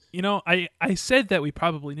of this. I said that we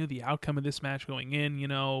probably knew the outcome of this match going in,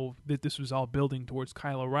 that this was all building towards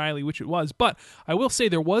Kyle O'Reilly, which it was. But I will say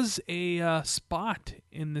there was a spot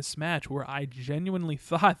in this match where I genuinely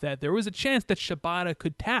thought that there was a chance that Shibata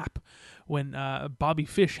could tap when Bobby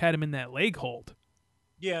Fish had him in that leg hold.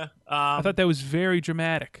 Yeah. I thought that was very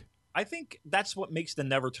dramatic. I think that's what makes the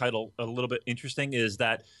Never title a little bit interesting, is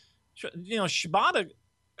that, Shibata,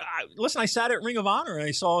 listen, I sat at Ring of Honor and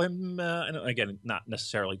I saw him, and again, not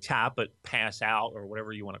necessarily tap, but pass out or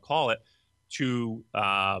whatever you want to call it, to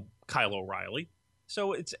Kyle O'Reilly.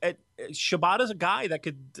 So Shibata's a guy that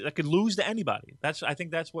could lose to anybody. I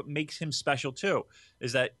think that's what makes him special too.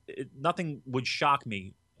 Is that nothing would shock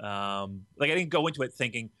me. I didn't go into it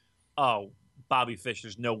thinking, oh, Bobby Fish,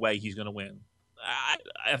 there's no way he's going to win.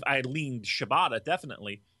 I leaned Shibata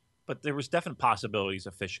definitely, but there was definite possibilities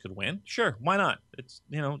that Fish could win. Sure, why not? It's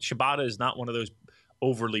Shibata is not one of those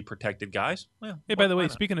overly protected guys. Well, hey, by the way,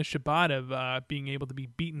 speaking of Shibata being able to be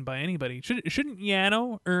beaten by anybody, shouldn't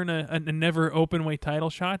Yano earn a never open weight title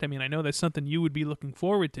shot? I mean, I know that's something you would be looking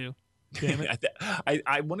forward to. Damn it.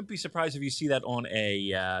 I wouldn't be surprised if you see that on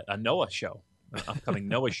a Noah show, an upcoming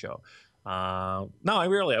Noah show. No, I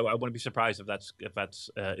wouldn't be surprised if that's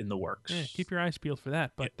in the works. Yeah, keep your eyes peeled for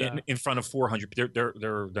that. But in front of 400,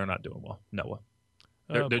 they're not doing well. Noah,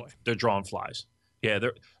 they're drawing flies. Yeah,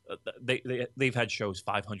 they've had shows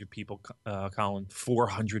 500 people, Colin,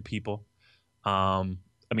 400 people. I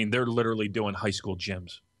mean, they're literally doing high school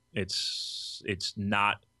gyms. It's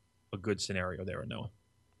not a good scenario there at Noah.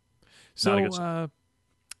 So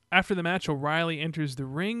after the match, O'Reilly enters the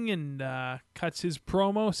ring and cuts his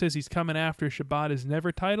promo, says he's coming after Shibata's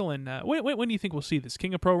Never title. And when do you think we'll see this?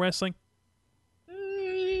 King of Pro Wrestling?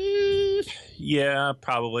 Yeah,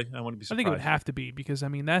 probably. I wouldn't be surprised. I think it would have to be because, I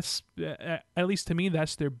mean, that's, at least to me,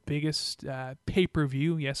 that's their biggest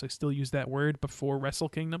pay-per-view. Yes, I still use that word before Wrestle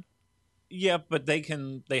Kingdom. Yeah, but they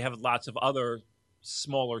have lots of other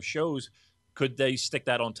smaller shows. Could they stick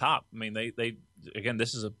that on top? I mean, they again,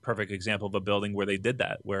 this is a perfect example of a building where they did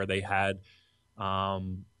that, where they had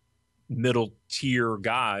middle tier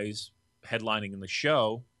guys headlining in the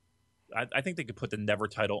show. I think they could put the Never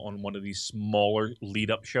title on one of these smaller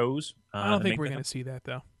lead up shows. I don't think we're going to see that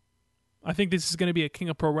though. I think this is going to be a King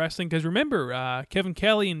of Pro Wrestling because remember, Kevin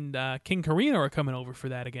Kelly and King Carino are coming over for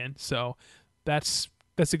that again. So that's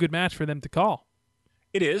a good match for them to call.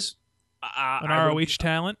 It is. An ROH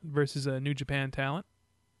talent versus a New Japan talent.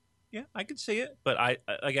 Yeah, I could see it, but I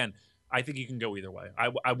think you can go either way.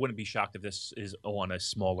 I wouldn't be shocked if this is on a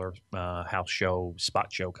smaller house show,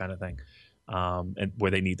 spot show kind of thing, and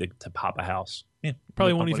where they need to pop a house. Yeah,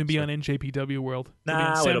 probably won't even be on NJPW World.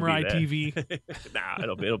 Nah, Samurai TV. Nah,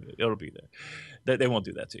 it'll be there. They won't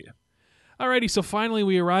do that to you. Alrighty, so finally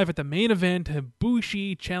we arrive at the main event.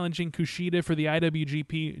 Bushi challenging Kushida for the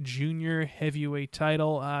IWGP Junior Heavyweight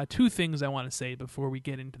title. Two things I want to say before we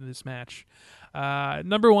get into this match.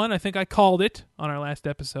 Number one, I think I called it on our last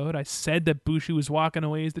episode. I said that Bushi was walking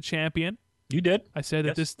away as the champion. You did. I said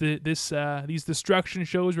that these destruction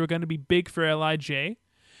shows were going to be big for LIJ,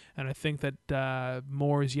 and I think that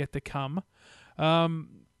more is yet to come. The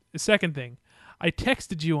second thing, I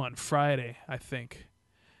texted you on Friday, I think.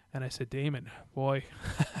 And I said, Damon, boy,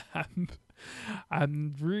 I'm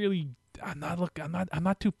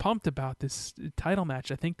not too pumped about this title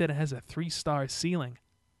match. I think that it has a 3-star ceiling.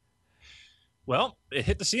 Well, it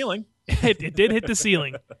hit the ceiling. It did hit the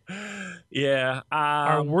ceiling. Yeah.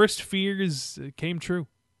 Our worst fears came true.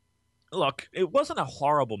 Look, it wasn't a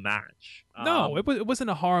horrible match. No, it wasn't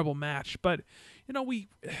a horrible match, but we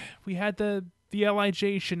had the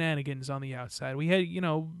LIJ shenanigans on the outside. We had,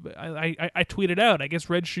 I tweeted out, I guess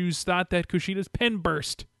Red Shoes thought that Kushida's pen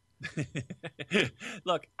burst.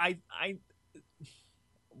 Look,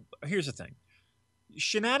 here's the thing.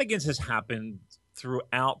 Shenanigans has happened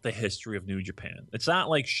throughout the history of New Japan. It's not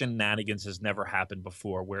like shenanigans has never happened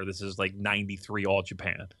before where this is like 93 All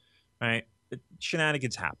Japan, right?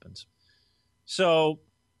 Shenanigans happens. So,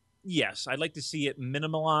 yes, I'd like to see it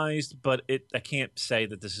minimalized, but I can't say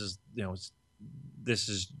that this is, this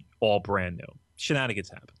is all brand new.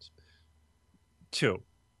 Shenanigans happens. 2,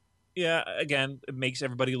 yeah, again, it makes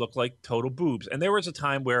everybody look like total boobs. And there was a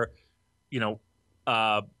time where,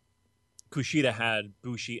 Kushida had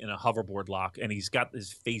Bushi in a hoverboard lock, and he's got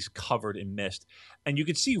his face covered in mist. And you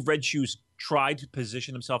could see Red Shoes try to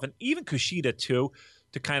position himself, and even Kushida too,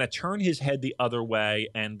 to kind of turn his head the other way,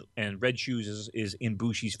 and Red Shoes is in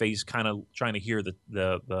Bushi's face, kind of trying to hear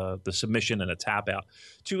the submission and a tap out,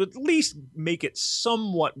 to at least make it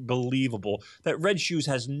somewhat believable that Red Shoes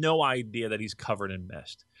has no idea that he's covered in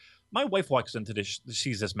mist. My wife walks into this,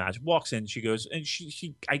 sees this match, walks in, she goes, and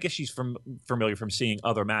she I guess she's familiar from seeing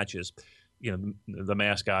other matches. The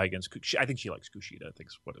mask guy against, I think she likes Kushida. I think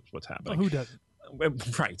what's happening. Oh, who doesn't?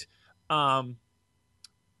 Right.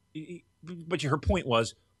 But her point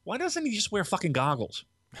was, why doesn't he just wear fucking goggles?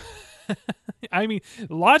 I mean,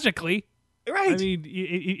 logically, right? I mean,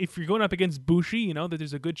 if you're going up against Bushi, that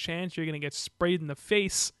there's a good chance you're going to get sprayed in the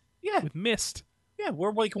face with mist. Yeah,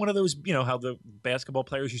 we're like one of those, how the basketball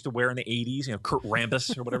players used to wear in the 80s, Kurt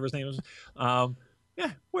Rambis or whatever his name is.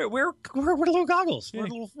 Yeah, we're little goggles. Yeah. We're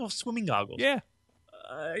little swimming goggles. Yeah.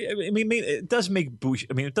 I mean, it does make Bushi.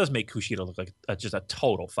 I mean, it does make Kushida look like just a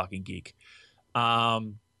total fucking geek. Yeah,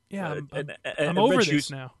 And I'm over Red this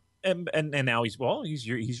Shoes- now. and now he's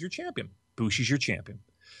your champion. Bushi's your champion.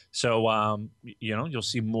 So you'll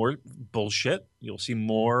see more bullshit. You'll see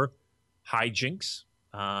more hijinks.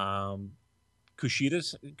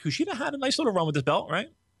 Kushida had a nice little run with this belt, right?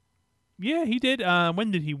 Yeah, he did.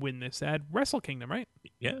 When did he win this? At Wrestle Kingdom, right?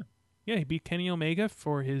 Yeah. Yeah, he beat Kenny Omega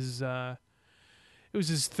for his. It was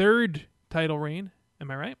his third title reign. Am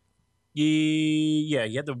I right? Yeah,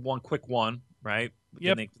 he had the one quick one, right?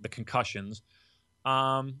 Yep. Then the concussions.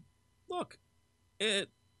 Look,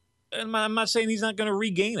 I'm not saying he's not going to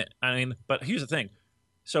regain it. I mean, but here's the thing.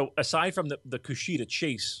 So aside from the Kushida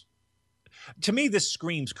chase, to me, this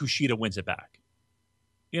screams Kushida wins it back.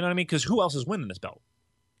 You know what I mean? Because who else is winning this belt?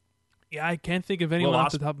 Yeah, I can't think of anyone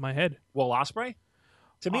off the top of my head. Will Ospreay?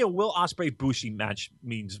 To me, a Will Ospreay Bushi match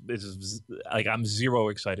is like I'm zero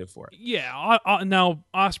excited for it. Yeah, now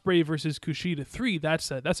Ospreay versus Kushida 3.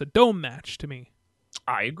 That's a dome match to me.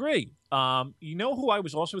 I agree. You know who I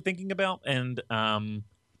was also thinking about? And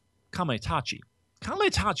Kamaitachi.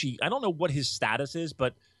 Kamaitachi, I don't know what his status is,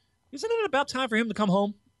 but isn't it about time for him to come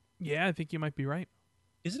home? Yeah, I think you might be right.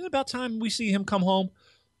 Isn't it about time we see him come home?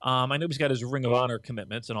 I know he's got his Ring of Honor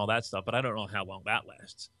commitments and all that stuff, but I don't know how long that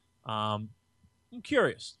lasts. I'm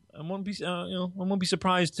curious. I won't be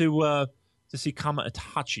surprised to see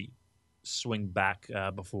Kamaitachi swing back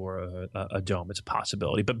before a dome. It's a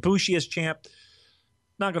possibility. But Bushi as champ,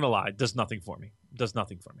 not gonna lie, does nothing for me.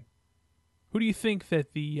 Who do you think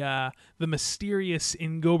that the mysterious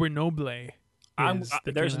Ingober Noble is?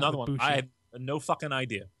 There's another one. I have no fucking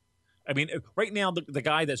idea. I mean, right now, the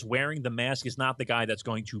guy that's wearing the mask is not the guy that's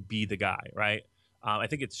going to be the guy, right? I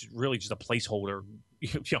think it's really just a placeholder.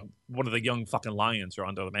 One of the young fucking lions are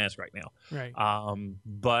under the mask right now. Right.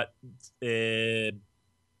 But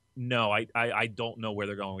no, I don't know where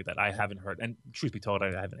they're going with that. I haven't heard. And truth be told,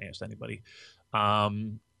 I haven't asked anybody. I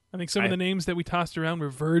think some of the names that we tossed around were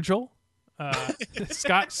Virgil,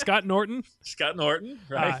 Scott Norton. Scott Norton,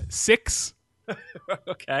 right? Six.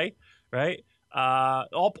 Okay, right.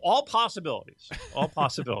 All possibilities. All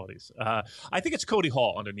possibilities. I think it's Cody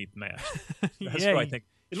Hall underneath the mask. That's what I think.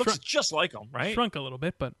 It looks just like him, right? Shrunk a little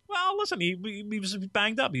bit, but well, listen, he was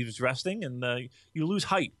banged up. He was resting, and you lose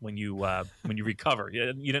height when you recover.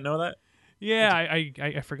 You didn't know that? Yeah,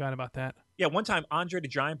 I forgot about that. Yeah, one time Andre the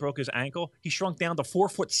Giant broke his ankle. He shrunk down to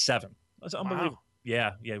 4'7". That's unbelievable. Wow.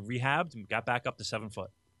 Yeah, rehabbed and got back up to 7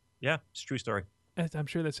 foot. Yeah, it's a true story. I'm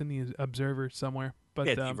sure that's in the Observer somewhere. But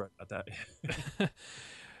yeah, you wrote about that.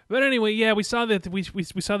 But anyway, yeah, we saw that we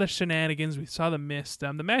saw the shenanigans, we saw the mist.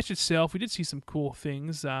 The match itself, we did see some cool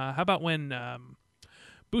things. How about when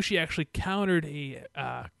Bushi actually countered a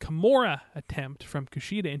Kimura attempt from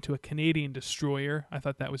Kushida into a Canadian destroyer? I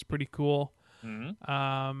thought that was pretty cool.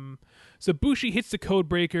 Mm-hmm. So Bushi hits the code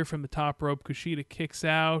breaker from the top rope. Kushida kicks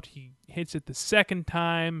out. He hits it the second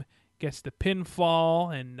time, gets the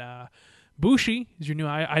pinfall, and Bushi is your new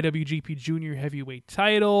IWGP Junior Heavyweight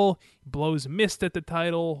title. Blows mist at the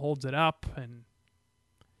title, holds it up,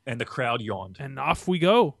 and the crowd yawned. And off we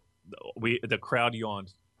go. The crowd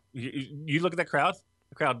yawned. You look at that crowd.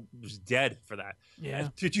 The crowd was dead for that. Yeah.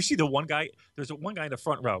 Did you see the one guy? There's one guy in the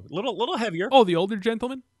front row, little heavier. Oh, the older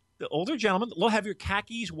gentleman. The older gentleman, a little heavier,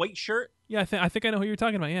 khakis, white shirt. Yeah, I think I know who you're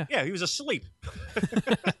talking about. Yeah. Yeah, he was asleep.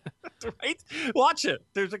 Right? Watch it.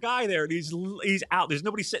 There's a guy there, and he's out. There's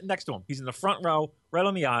nobody sitting next to him. He's in the front row, right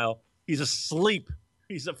on the aisle. He's asleep.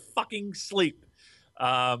 He's a fucking sleep.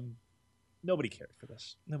 Nobody cared for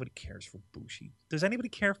this. Nobody cares for Bushi. Does anybody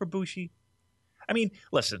care for Bushi? I mean,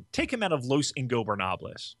 listen, take him out of Los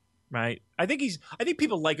Ingobernables, right? I think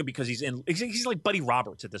people like him because he's like Buddy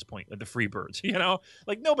Roberts at this point with the Freebirds, you know?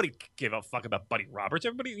 Like nobody gave a fuck about Buddy Roberts.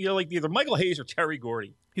 Everybody, like either Michael Hayes or Terry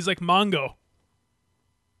Gordy. He's like Mongo.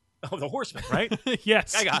 Oh, the Horseman, right?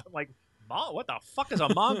 Yes. I got him like, what the fuck is a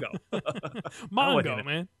Mongo? Mongo,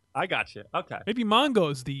 man. I got you. Okay. Maybe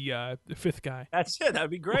Mongo's the fifth guy. That's it.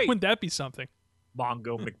 That'd be great. Wouldn't that be something?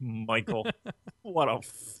 Mongo McMichael. What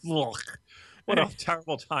a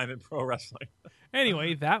terrible time in pro wrestling.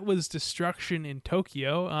 Anyway, that was Destruction in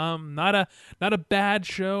Tokyo. Not a bad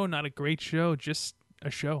show, not a great show, just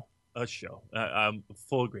a show. A show.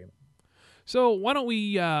 Full agreement. So why don't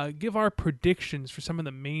we give our predictions for some of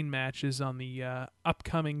the main matches on the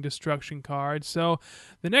upcoming Destruction card. So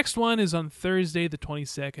the next one is on Thursday the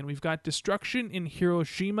 22nd. We've got Destruction in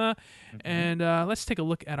Hiroshima, and let's take a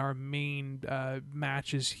look at our main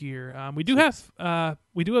matches here. We do have the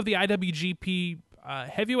IWGP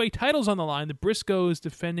heavyweight titles on the line. The Briscoes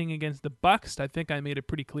defending against the Bucks. I think I made it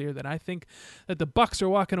pretty clear that I think that the Bucks are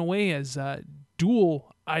walking away as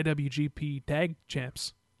dual IWGP Tag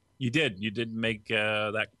Champs. You did make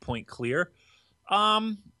that point clear.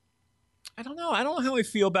 I don't know how I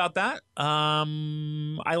feel about that.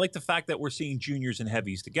 I like the fact that we're seeing juniors and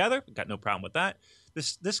heavies together. Got no problem with that.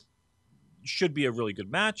 This should be a really good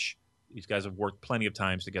match. These guys have worked plenty of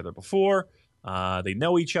times together before. They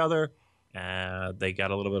know each other. They got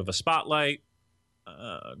a little bit of a spotlight.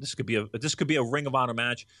 This could be a Ring of Honor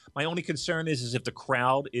match. My only concern is if the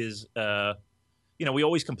crowd is, we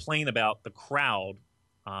always complain about the crowd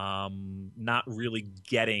not really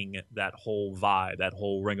getting that whole vibe, that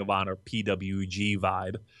whole Ring of Honor PWG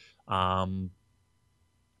vibe.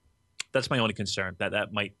 That's my only concern.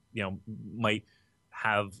 That might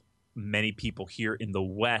have many people here in the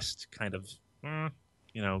West kind of,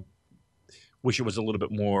 wish it was a little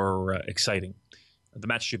bit more exciting. The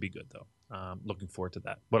match should be good though. Looking forward to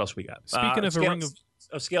that. What else we got? Speaking of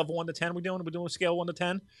a scale of 1 to 10, we're doing a scale 1 to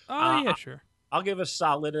 10. Yeah, sure. I'll give a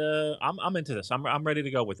solid. I'm into this. I'm ready to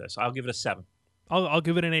go with this. I'll give it a 7. I'll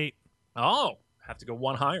give it an 8. Oh, have to go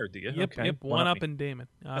one higher, do you? Yep, okay. yep. One up in Damon.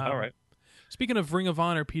 All right. Speaking of Ring of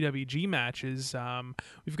Honor PWG matches,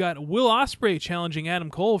 we've got Will Ospreay challenging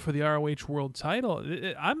Adam Cole for the ROH World Title.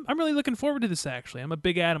 I'm really looking forward to this. Actually, I'm a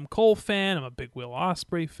big Adam Cole fan. I'm a big Will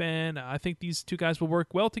Ospreay fan. I think these two guys will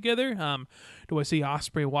work well together. Do I see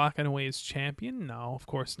Ospreay walking away as champion? No, of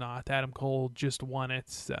course not. Adam Cole just won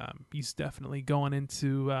it. He's definitely going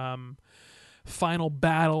into final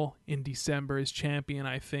battle in December as champion,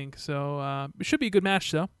 I think. So it should be a good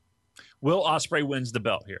match, though. Will Ospreay wins the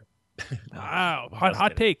belt here. Wow,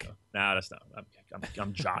 hot take. No, that's not.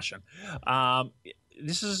 I'm joshing.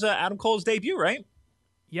 This is Adam Cole's debut, right?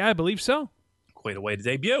 Yeah, I believe so. Quite a way to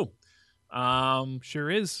debut. Sure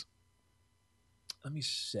is. Let me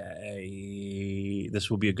say this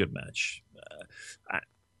will be a good match.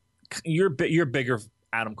 You're a bigger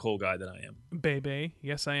Adam Cole guy than I am. Baby,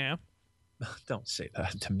 yes, I am. Don't say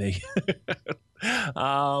that to me.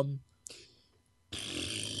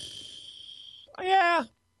 Yeah.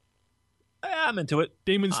 I'm into it.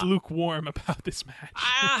 Damon's lukewarm about this match.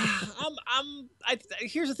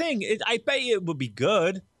 Here's the thing. I bet you it would be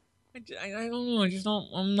good. I don't know.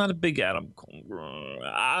 I'm not a big Adam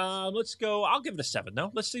Cole. Let's go. I'll give it a 7. No,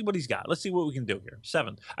 let's see what he's got. Let's see what we can do here.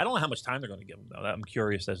 7. I don't know how much time they're going to give him though. I'm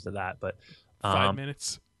curious as to that. But 5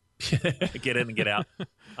 minutes. Get in and get out.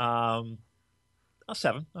 I'll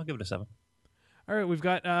 7. I'll give it a 7. All right, we've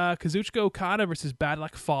got Kazuchika Okada versus Bad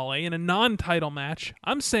Luck Fale in a non-title match.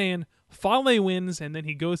 I'm saying Fale wins, and then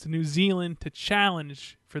he goes to New Zealand to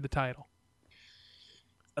challenge for the title.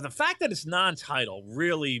 The fact that it's non-title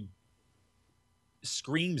really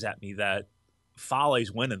screams at me that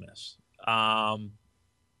Fale's winning this.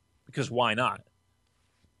 Because why not?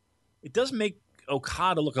 It does make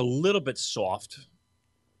Okada look a little bit soft,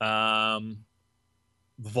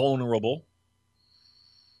 vulnerable,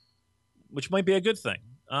 which might be a good thing.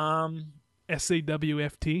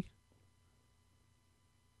 SAWFT.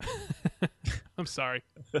 I'm sorry.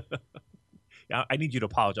 Yeah, I need you to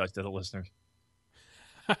apologize to the listeners.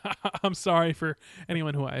 I'm sorry for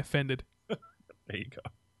anyone who I offended. There you go.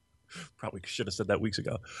 Probably should have said that weeks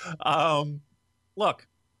ago. Look,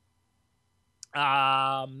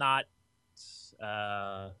 not.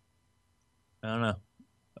 I don't know.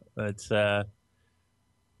 It's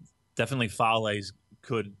definitely Fale's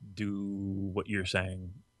could do what you're saying.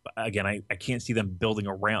 But again, I can't see them building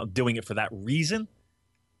around doing it for that reason.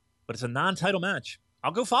 But it's a non-title match.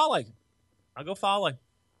 I'll go Fale.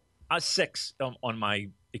 6 on my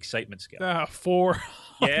excitement scale. 4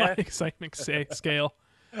 on Yeah. my excitement scale.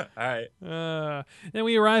 All right. Then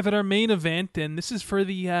we arrive at our main event, and this is for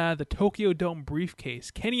the Tokyo Dome briefcase.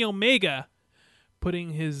 Kenny Omega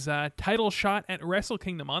putting his title shot at Wrestle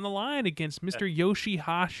Kingdom on the line against Mr.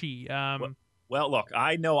 Yoshihashi. Well, look,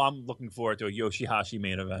 I know I'm looking forward to a Yoshihashi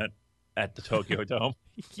main event at the Tokyo Dome.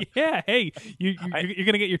 Yeah, hey, you're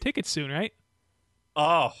going to get your tickets soon, right?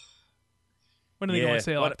 Oh. When are they going on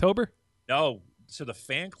sale? October? No. So the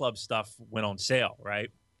fan club stuff went on sale, right?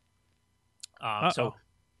 So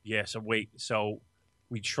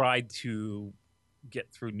we tried to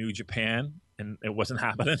get through New Japan, and it wasn't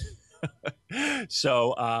happening.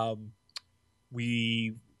 So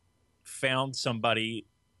we found somebody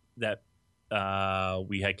that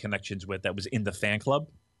we had connections with that was in the fan club,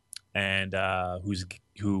 and so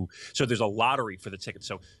there's a lottery for the tickets.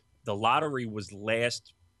 So the lottery was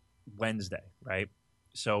last Wednesday, right?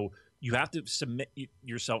 So you have to submit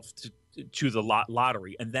yourself to the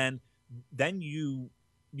lottery, and then you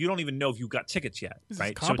don't even know if you got tickets yet, this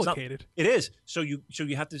right? Is complicated. So it is. So you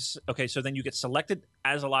have to. Okay, so then you get selected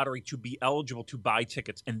as a lottery to be eligible to buy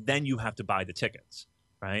tickets, and then you have to buy the tickets,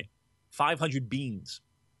 right? 500 beans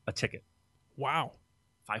a ticket. Wow.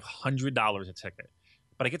 $500 a ticket.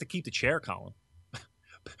 But I get to keep the chair, Colin,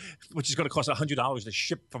 which is going to cost $100 to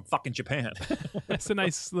ship from fucking Japan. That's a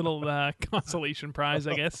nice little consolation prize,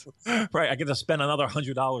 I guess. Right. I get to spend another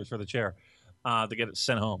 $100 for the chair to get it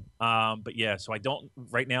sent home. But yeah, so I don't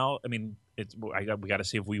right now. I mean, we got to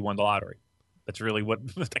see if we won the lottery. That's really what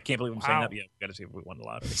I can't believe I'm saying that. But yeah, we got to see if we won the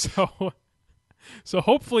lottery. So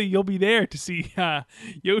hopefully you'll be there to see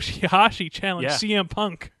Yoshihashi challenge CM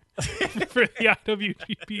Punk for the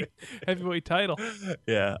IWGP Heavyweight title.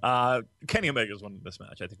 Yeah, Kenny Omega's winning this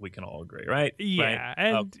match. I think we can all agree, right? Yeah, right?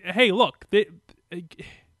 and hey, look,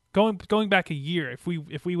 going back a year, if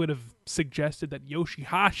we would have suggested that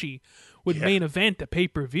Yoshihashi would main event a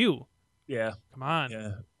pay-per-view, come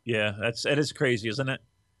on, yeah, it is crazy, isn't it?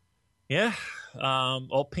 Yeah,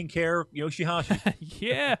 all pink hair Yoshihashi.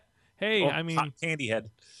 Yeah. Hey, I mean, hot candy head.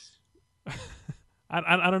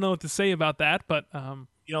 I don't know what to say about that, but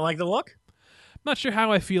you don't like the look? I'm not sure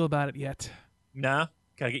how I feel about it yet. Nah,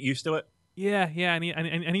 gotta get used to it. Yeah. I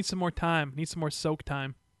need some more time. I need some more soak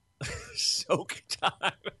time. Soak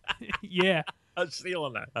time. Yeah. I'm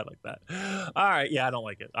stealing that. I like that. All right. Yeah, I don't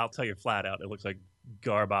like it. I'll tell you flat out. It looks like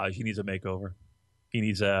garbage. He needs a makeover. He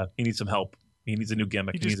needs some help. He needs a new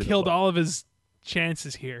gimmick. He just killed all of his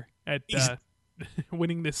chances here at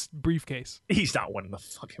winning this briefcase. He's not winning the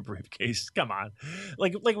fucking briefcase. Come on.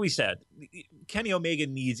 Like we said, Kenny Omega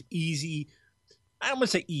needs easy. I don't want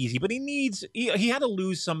to say easy, but he had to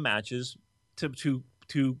lose some matches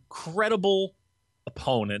to credible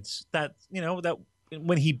opponents that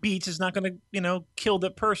when he beats is not going to kill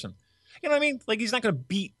that person. You know what I mean? Like he's not going to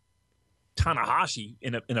beat Tanahashi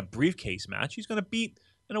in a briefcase match. He's going to beat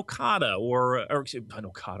an Okada or an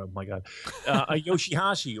Okada. Oh my God, a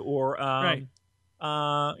Yoshihashi or right.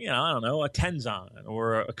 I don't know, a Tenzan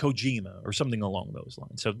or a Kojima or something along those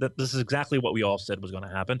lines. So this is exactly what we all said was going to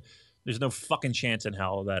happen. There's no fucking chance in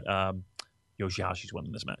hell that Yoshihashi's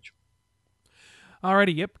winning this match.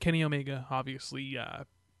 Alrighty, yep. Kenny Omega obviously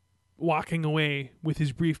walking away with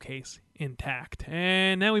his briefcase intact.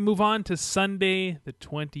 And now we move on to Sunday the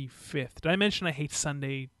 25th. Did I mention I hate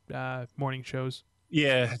Sunday morning shows?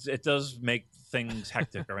 Yeah, it does make things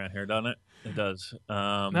hectic around here, doesn't it? It does.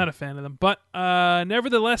 Not a fan of them. But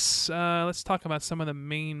nevertheless, let's talk about some of the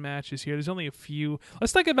main matches here. There's only a few.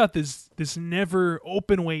 Let's talk about this never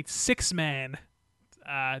open-weight 6-man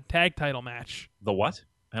tag title match. The what?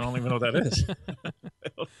 I don't even know what that is.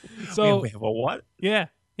 So we have a what? Yeah,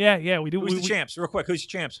 we do. Who's the champs? Real quick, who's the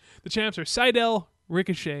champs? The champs are Seidel,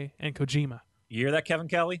 Ricochet, and Kojima. You hear that, Kevin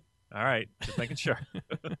Kelly? All right, just making sure.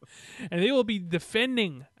 And they will be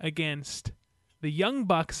defending against the Young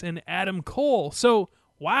Bucks and Adam Cole. So,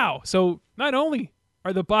 wow. So, not only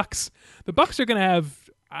are the Bucks are going to have,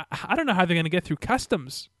 I don't know how they're going to get through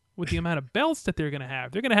customs with the amount of belts that they're going to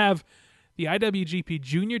have. They're going to have the IWGP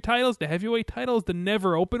Junior titles, the heavyweight titles, the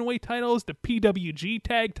never openweight titles, the PWG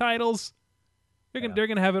tag titles. They're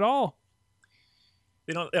going to have it all.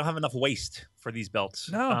 They don't have enough waste for these belts.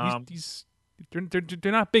 No,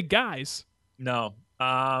 they're not big guys. No.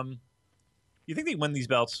 You think they win these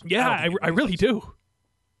belts? Yeah, I really do.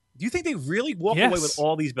 Do you think they really walk away with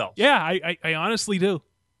all these belts? Yeah, I honestly do.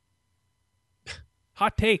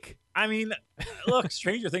 Hot take. I mean, look,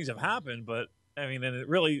 stranger things have happened, but I mean, and it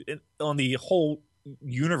really on the whole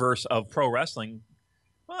universe of pro wrestling,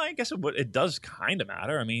 well, I guess it does kind of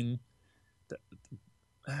matter. I mean,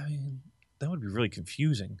 that would be really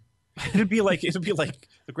confusing. It'd be like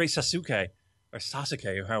the great Sasuke. Or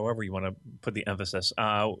Sasuke, or however you want to put the emphasis,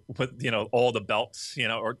 with all the belts,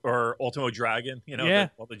 or Ultimo Dragon,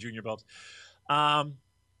 all the junior belts. I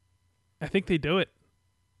think they do it.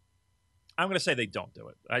 I'm going to say they don't do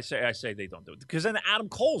it. I say they don't do it because then Adam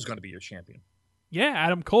Cole's going to be your champion. Yeah,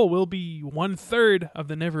 Adam Cole will be 1/3 of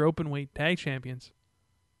the never openweight tag champions.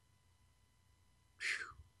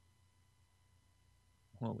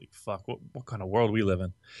 Holy fuck! What kind of world we live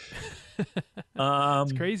in?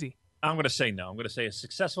 It's crazy. I'm going to say no. I'm going to say a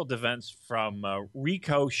successful defense from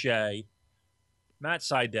Ricochet, Matt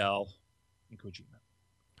Seidel, and Kojima.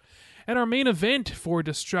 And our main event for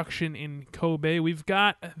Destruction in Kobe, we've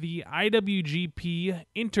got the IWGP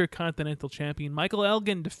Intercontinental Champion Michael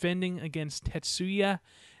Elgin defending against Tetsuya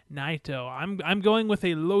Naito. I'm going with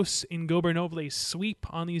a Los Ingobernables sweep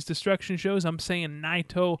on these Destruction shows. I'm saying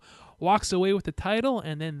Naito walks away with the title,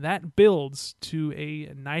 and then that builds to a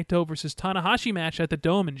Naito versus Tanahashi match at the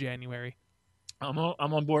Dome in January. I'm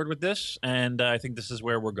on board with this, and I think this is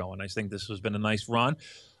where we're going. I think this has been a nice run,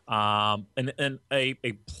 and a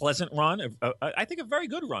pleasant run. I think a very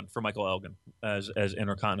good run for Michael Elgin as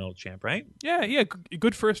Intercontinental Champ, right? Yeah,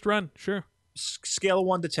 good first run, sure. Scale of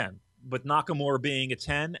 1 to 10. with Nakamura being a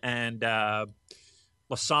 10 and La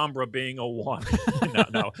Sombra being a 1.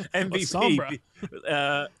 no. MVP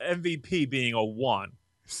being a 1.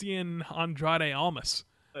 Seeing Andrade Almas.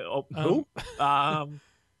 Who?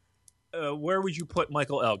 Where would you put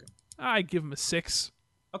Michael Elgin? I give him a 6.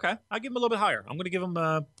 Okay, I give him a little bit higher. I'm going to give him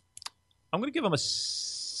a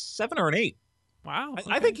 7 or an 8. Wow, okay.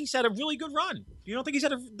 I think he's had a really good run. You don't think he's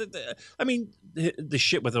had the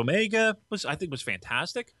shit with Omega was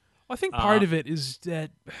fantastic. Well, I think part of it is that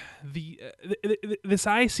this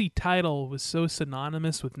IC title was so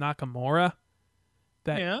synonymous with Nakamura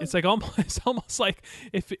that it's like almost like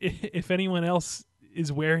if anyone else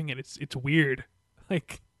is wearing it, it's weird.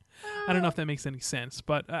 Like, I don't know if that makes any sense,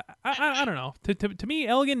 but I don't know. To me,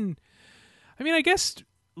 Elgin, I mean, I guess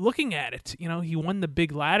looking at it, he won the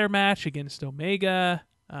big ladder match against Omega.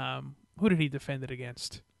 Who did he defend it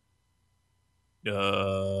against? He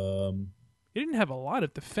didn't have a lot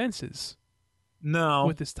of defenses. No.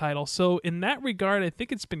 With this title. So in that regard, I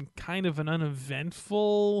think it's been kind of an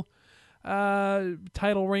uneventful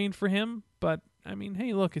title reign for him. But I mean,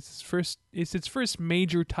 hey, look, it's its first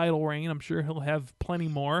major title reign. I'm sure he'll have plenty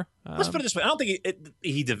more. Let's put it this way: I don't think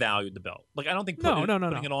he devalued the belt. Like, I don't think putting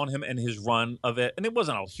it on him and his run of it, and it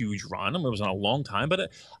wasn't a huge run. I mean, it wasn't a long time,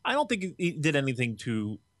 but I don't think he did anything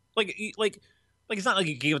to like. It's not like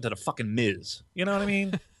he gave it to the fucking Miz. You know what I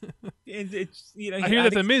mean? I hear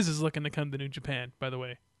that the Miz is looking to come to New Japan. By the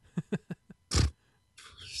way,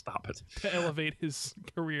 stop it. To elevate his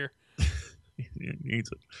career. He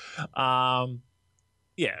needs it.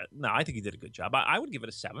 Yeah, no, I think he did a good job. I would give it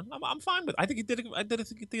a 7. I'm fine with it. I think he did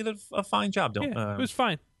a fine job. It was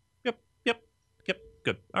fine. Yep.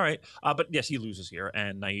 Good. All right. But yes, he loses here,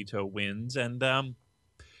 and Naito wins, and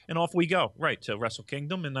off we go. Right to Wrestle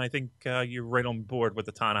Kingdom, and I think you're right on board with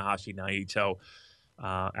the Tanahashi Naito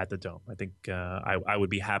at the Dome. I think I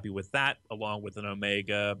would be happy with that, along with an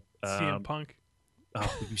Omega. CM Punk. Oh,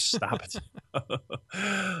 you stop it.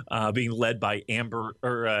 Being led by Amber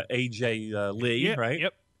or AJ Lee, right?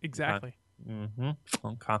 Yep, exactly.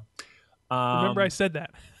 Okay. Remember I said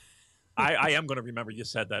that. I am going to remember you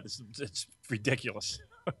said that. It's ridiculous.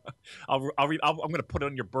 I'm going to put it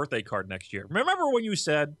on your birthday card next year. Remember when you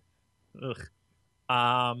said, ugh.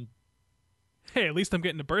 Hey, at least I'm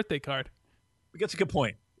getting a birthday card. That's a good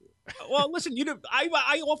point. Well, listen,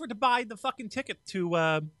 I offered to buy the fucking ticket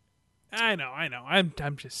to... I know. I'm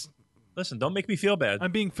just... Listen, don't make me feel bad.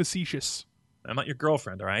 I'm being facetious. I'm not your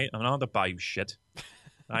girlfriend, all right? I'm not going to buy you shit.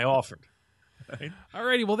 I offered. Right?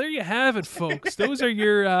 Alrighty, well, there you have it, folks. Those are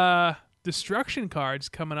your destruction cards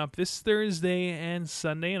coming up this Thursday and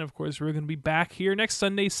Sunday. And, of course, we're going to be back here next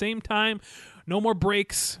Sunday, same time. No more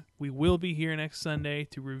breaks. We will be here next Sunday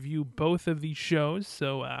to review both of these shows.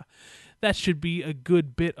 So that should be a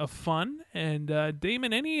good bit of fun. And,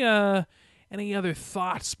 Damon, any other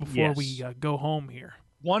thoughts before we go home here?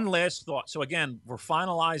 One last thought. So again, we're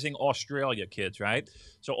finalizing Australia, kids, right?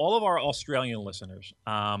 So all of our Australian listeners.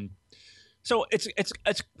 So it's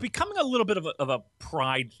becoming a little bit of a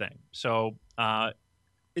pride thing. So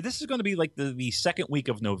this is going to be like the second week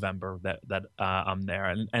of November that I'm there,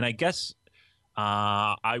 and I guess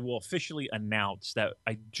I will officially announce that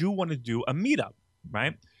I do want to do a meetup,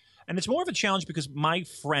 right? And it's more of a challenge because my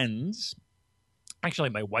friends.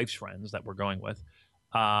 Actually, my wife's friends that we're going with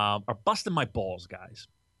are busting my balls, guys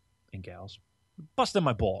and gals. Busting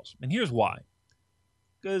my balls. And here's why.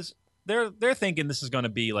 Because they're thinking this is going to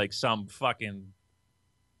be like some fucking,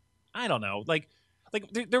 I don't know, like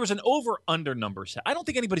there was an over-under number set. I don't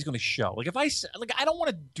think anybody's going to show. Like, I don't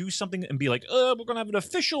want to do something and be like, we're going to have an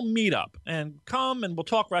official meetup and come and we'll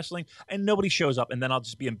talk wrestling, and nobody shows up, and then I'll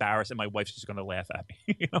just be embarrassed and my wife's just going to laugh at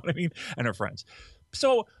me. You know what I mean? And her friends.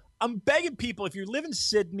 So I'm begging people, if you live in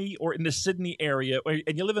Sydney or in the Sydney area,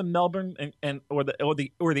 and you live in Melbourne or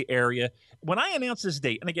the area, when I announce this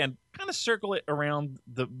date, and again, kind of circle it around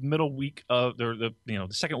the middle week of the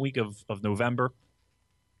second week of November.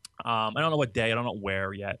 I don't know what day, I don't know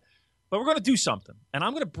where yet, but we're gonna do something, and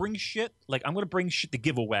I'm gonna bring shit. Like, I'm gonna bring shit to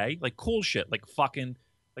give away, like cool shit, like fucking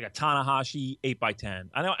like a Tanahashi 8x10.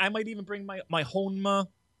 I might even bring my Honma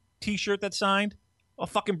T-shirt that's signed. I'll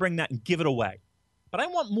fucking bring that and give it away. But I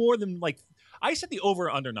want more than, like, I said the over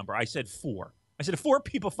or under number. I said 4. I said if 4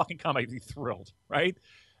 people fucking come, I'd be thrilled, right?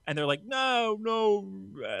 And they're like, no,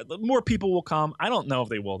 more people will come. I don't know if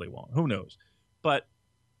they will, they won't. Who knows? But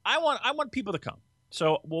I want people to come.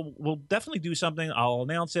 So we'll definitely do something. I'll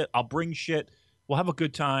announce it. I'll bring shit. We'll have a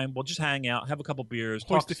good time. We'll just hang out, have a couple beers,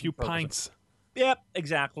 hoist a few pints. Yep,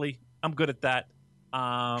 exactly. I'm good at that.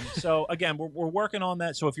 So again, we're working on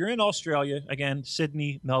that. So if you're in Australia, again,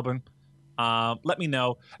 Sydney, Melbourne, let me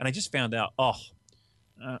know. And I just found out,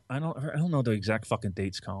 I don't know the exact fucking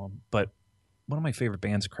dates, Colin, but one of my favorite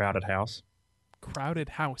bands, Crowded House. Crowded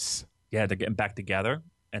House. Yeah, they're getting back together,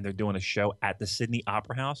 and they're doing a show at the Sydney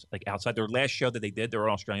Opera House, like outside. Their last show that they did, they're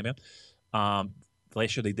an Australian band. The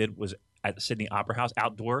last show they did was at the Sydney Opera House,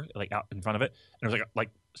 outdoor, like out in front of it. And it was like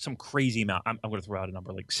some crazy amount. I'm going to throw out a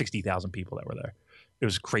number, like 60,000 people that were there. It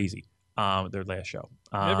was crazy, their last show.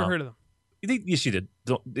 Never heard of them. Yes, you did.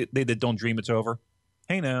 They did Don't Dream It's Over.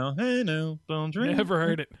 Hey now, don't dream. Never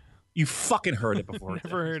heard it. You fucking heard it before.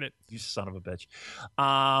 Never heard it. You son of a bitch.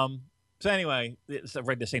 So anyway, it's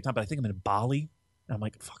right at the same time, but I think I'm in Bali. And I'm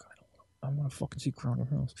like, fuck, I want to fucking see Crowded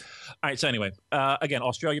House. All right, so anyway, again,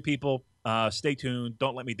 Australia people, stay tuned.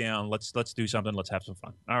 Don't let me down. Let's do something. Let's have some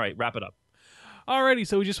fun. All right, wrap it up. Alrighty,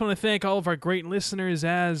 so we just want to thank all of our great listeners,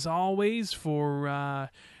 as always, for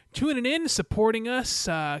tuning in, supporting us.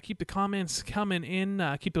 Keep the comments coming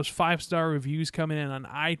in. Keep those 5-star reviews coming in on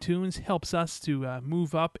iTunes. Helps us to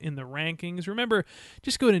move up in the rankings. Remember,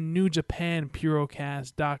 just go to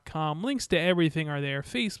NewJapanPurocast.com. Links to everything are there.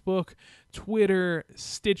 Facebook, Twitter,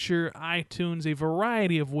 Stitcher, iTunes, a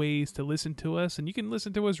variety of ways to listen to us. And you can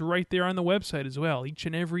listen to us right there on the website as well. Each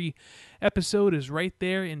and every episode is right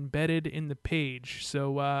there embedded in the page.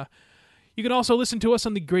 So, you can also listen to us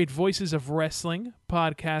on the great Voices of Wrestling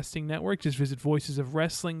podcasting network. Just visit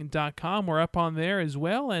voicesofwrestling.com. We're up on there as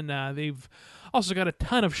well, and they've also got a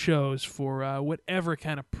ton of shows for whatever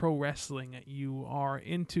kind of pro wrestling you are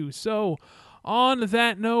into. So, on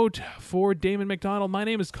that note, for Damon McDonald, my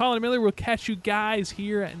name is Colin Miller. We'll catch you guys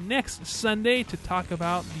here next Sunday to talk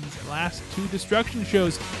about these last 2 Destruction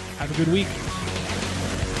shows. Have a good week.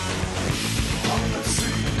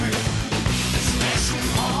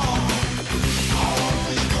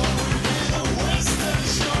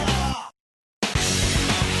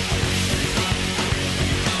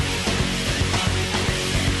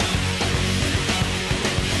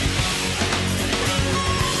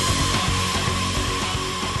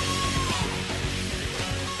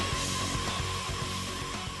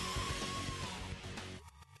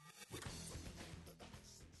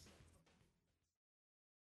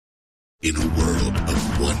 In a world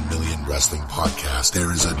of 1 million wrestling podcasts,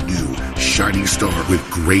 there is a new shining star with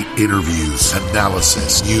great interviews,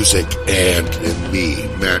 analysis, music, and me,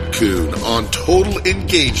 Matt Coon, on total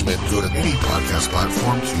engagement. Go to any podcast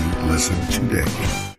platform to listen today.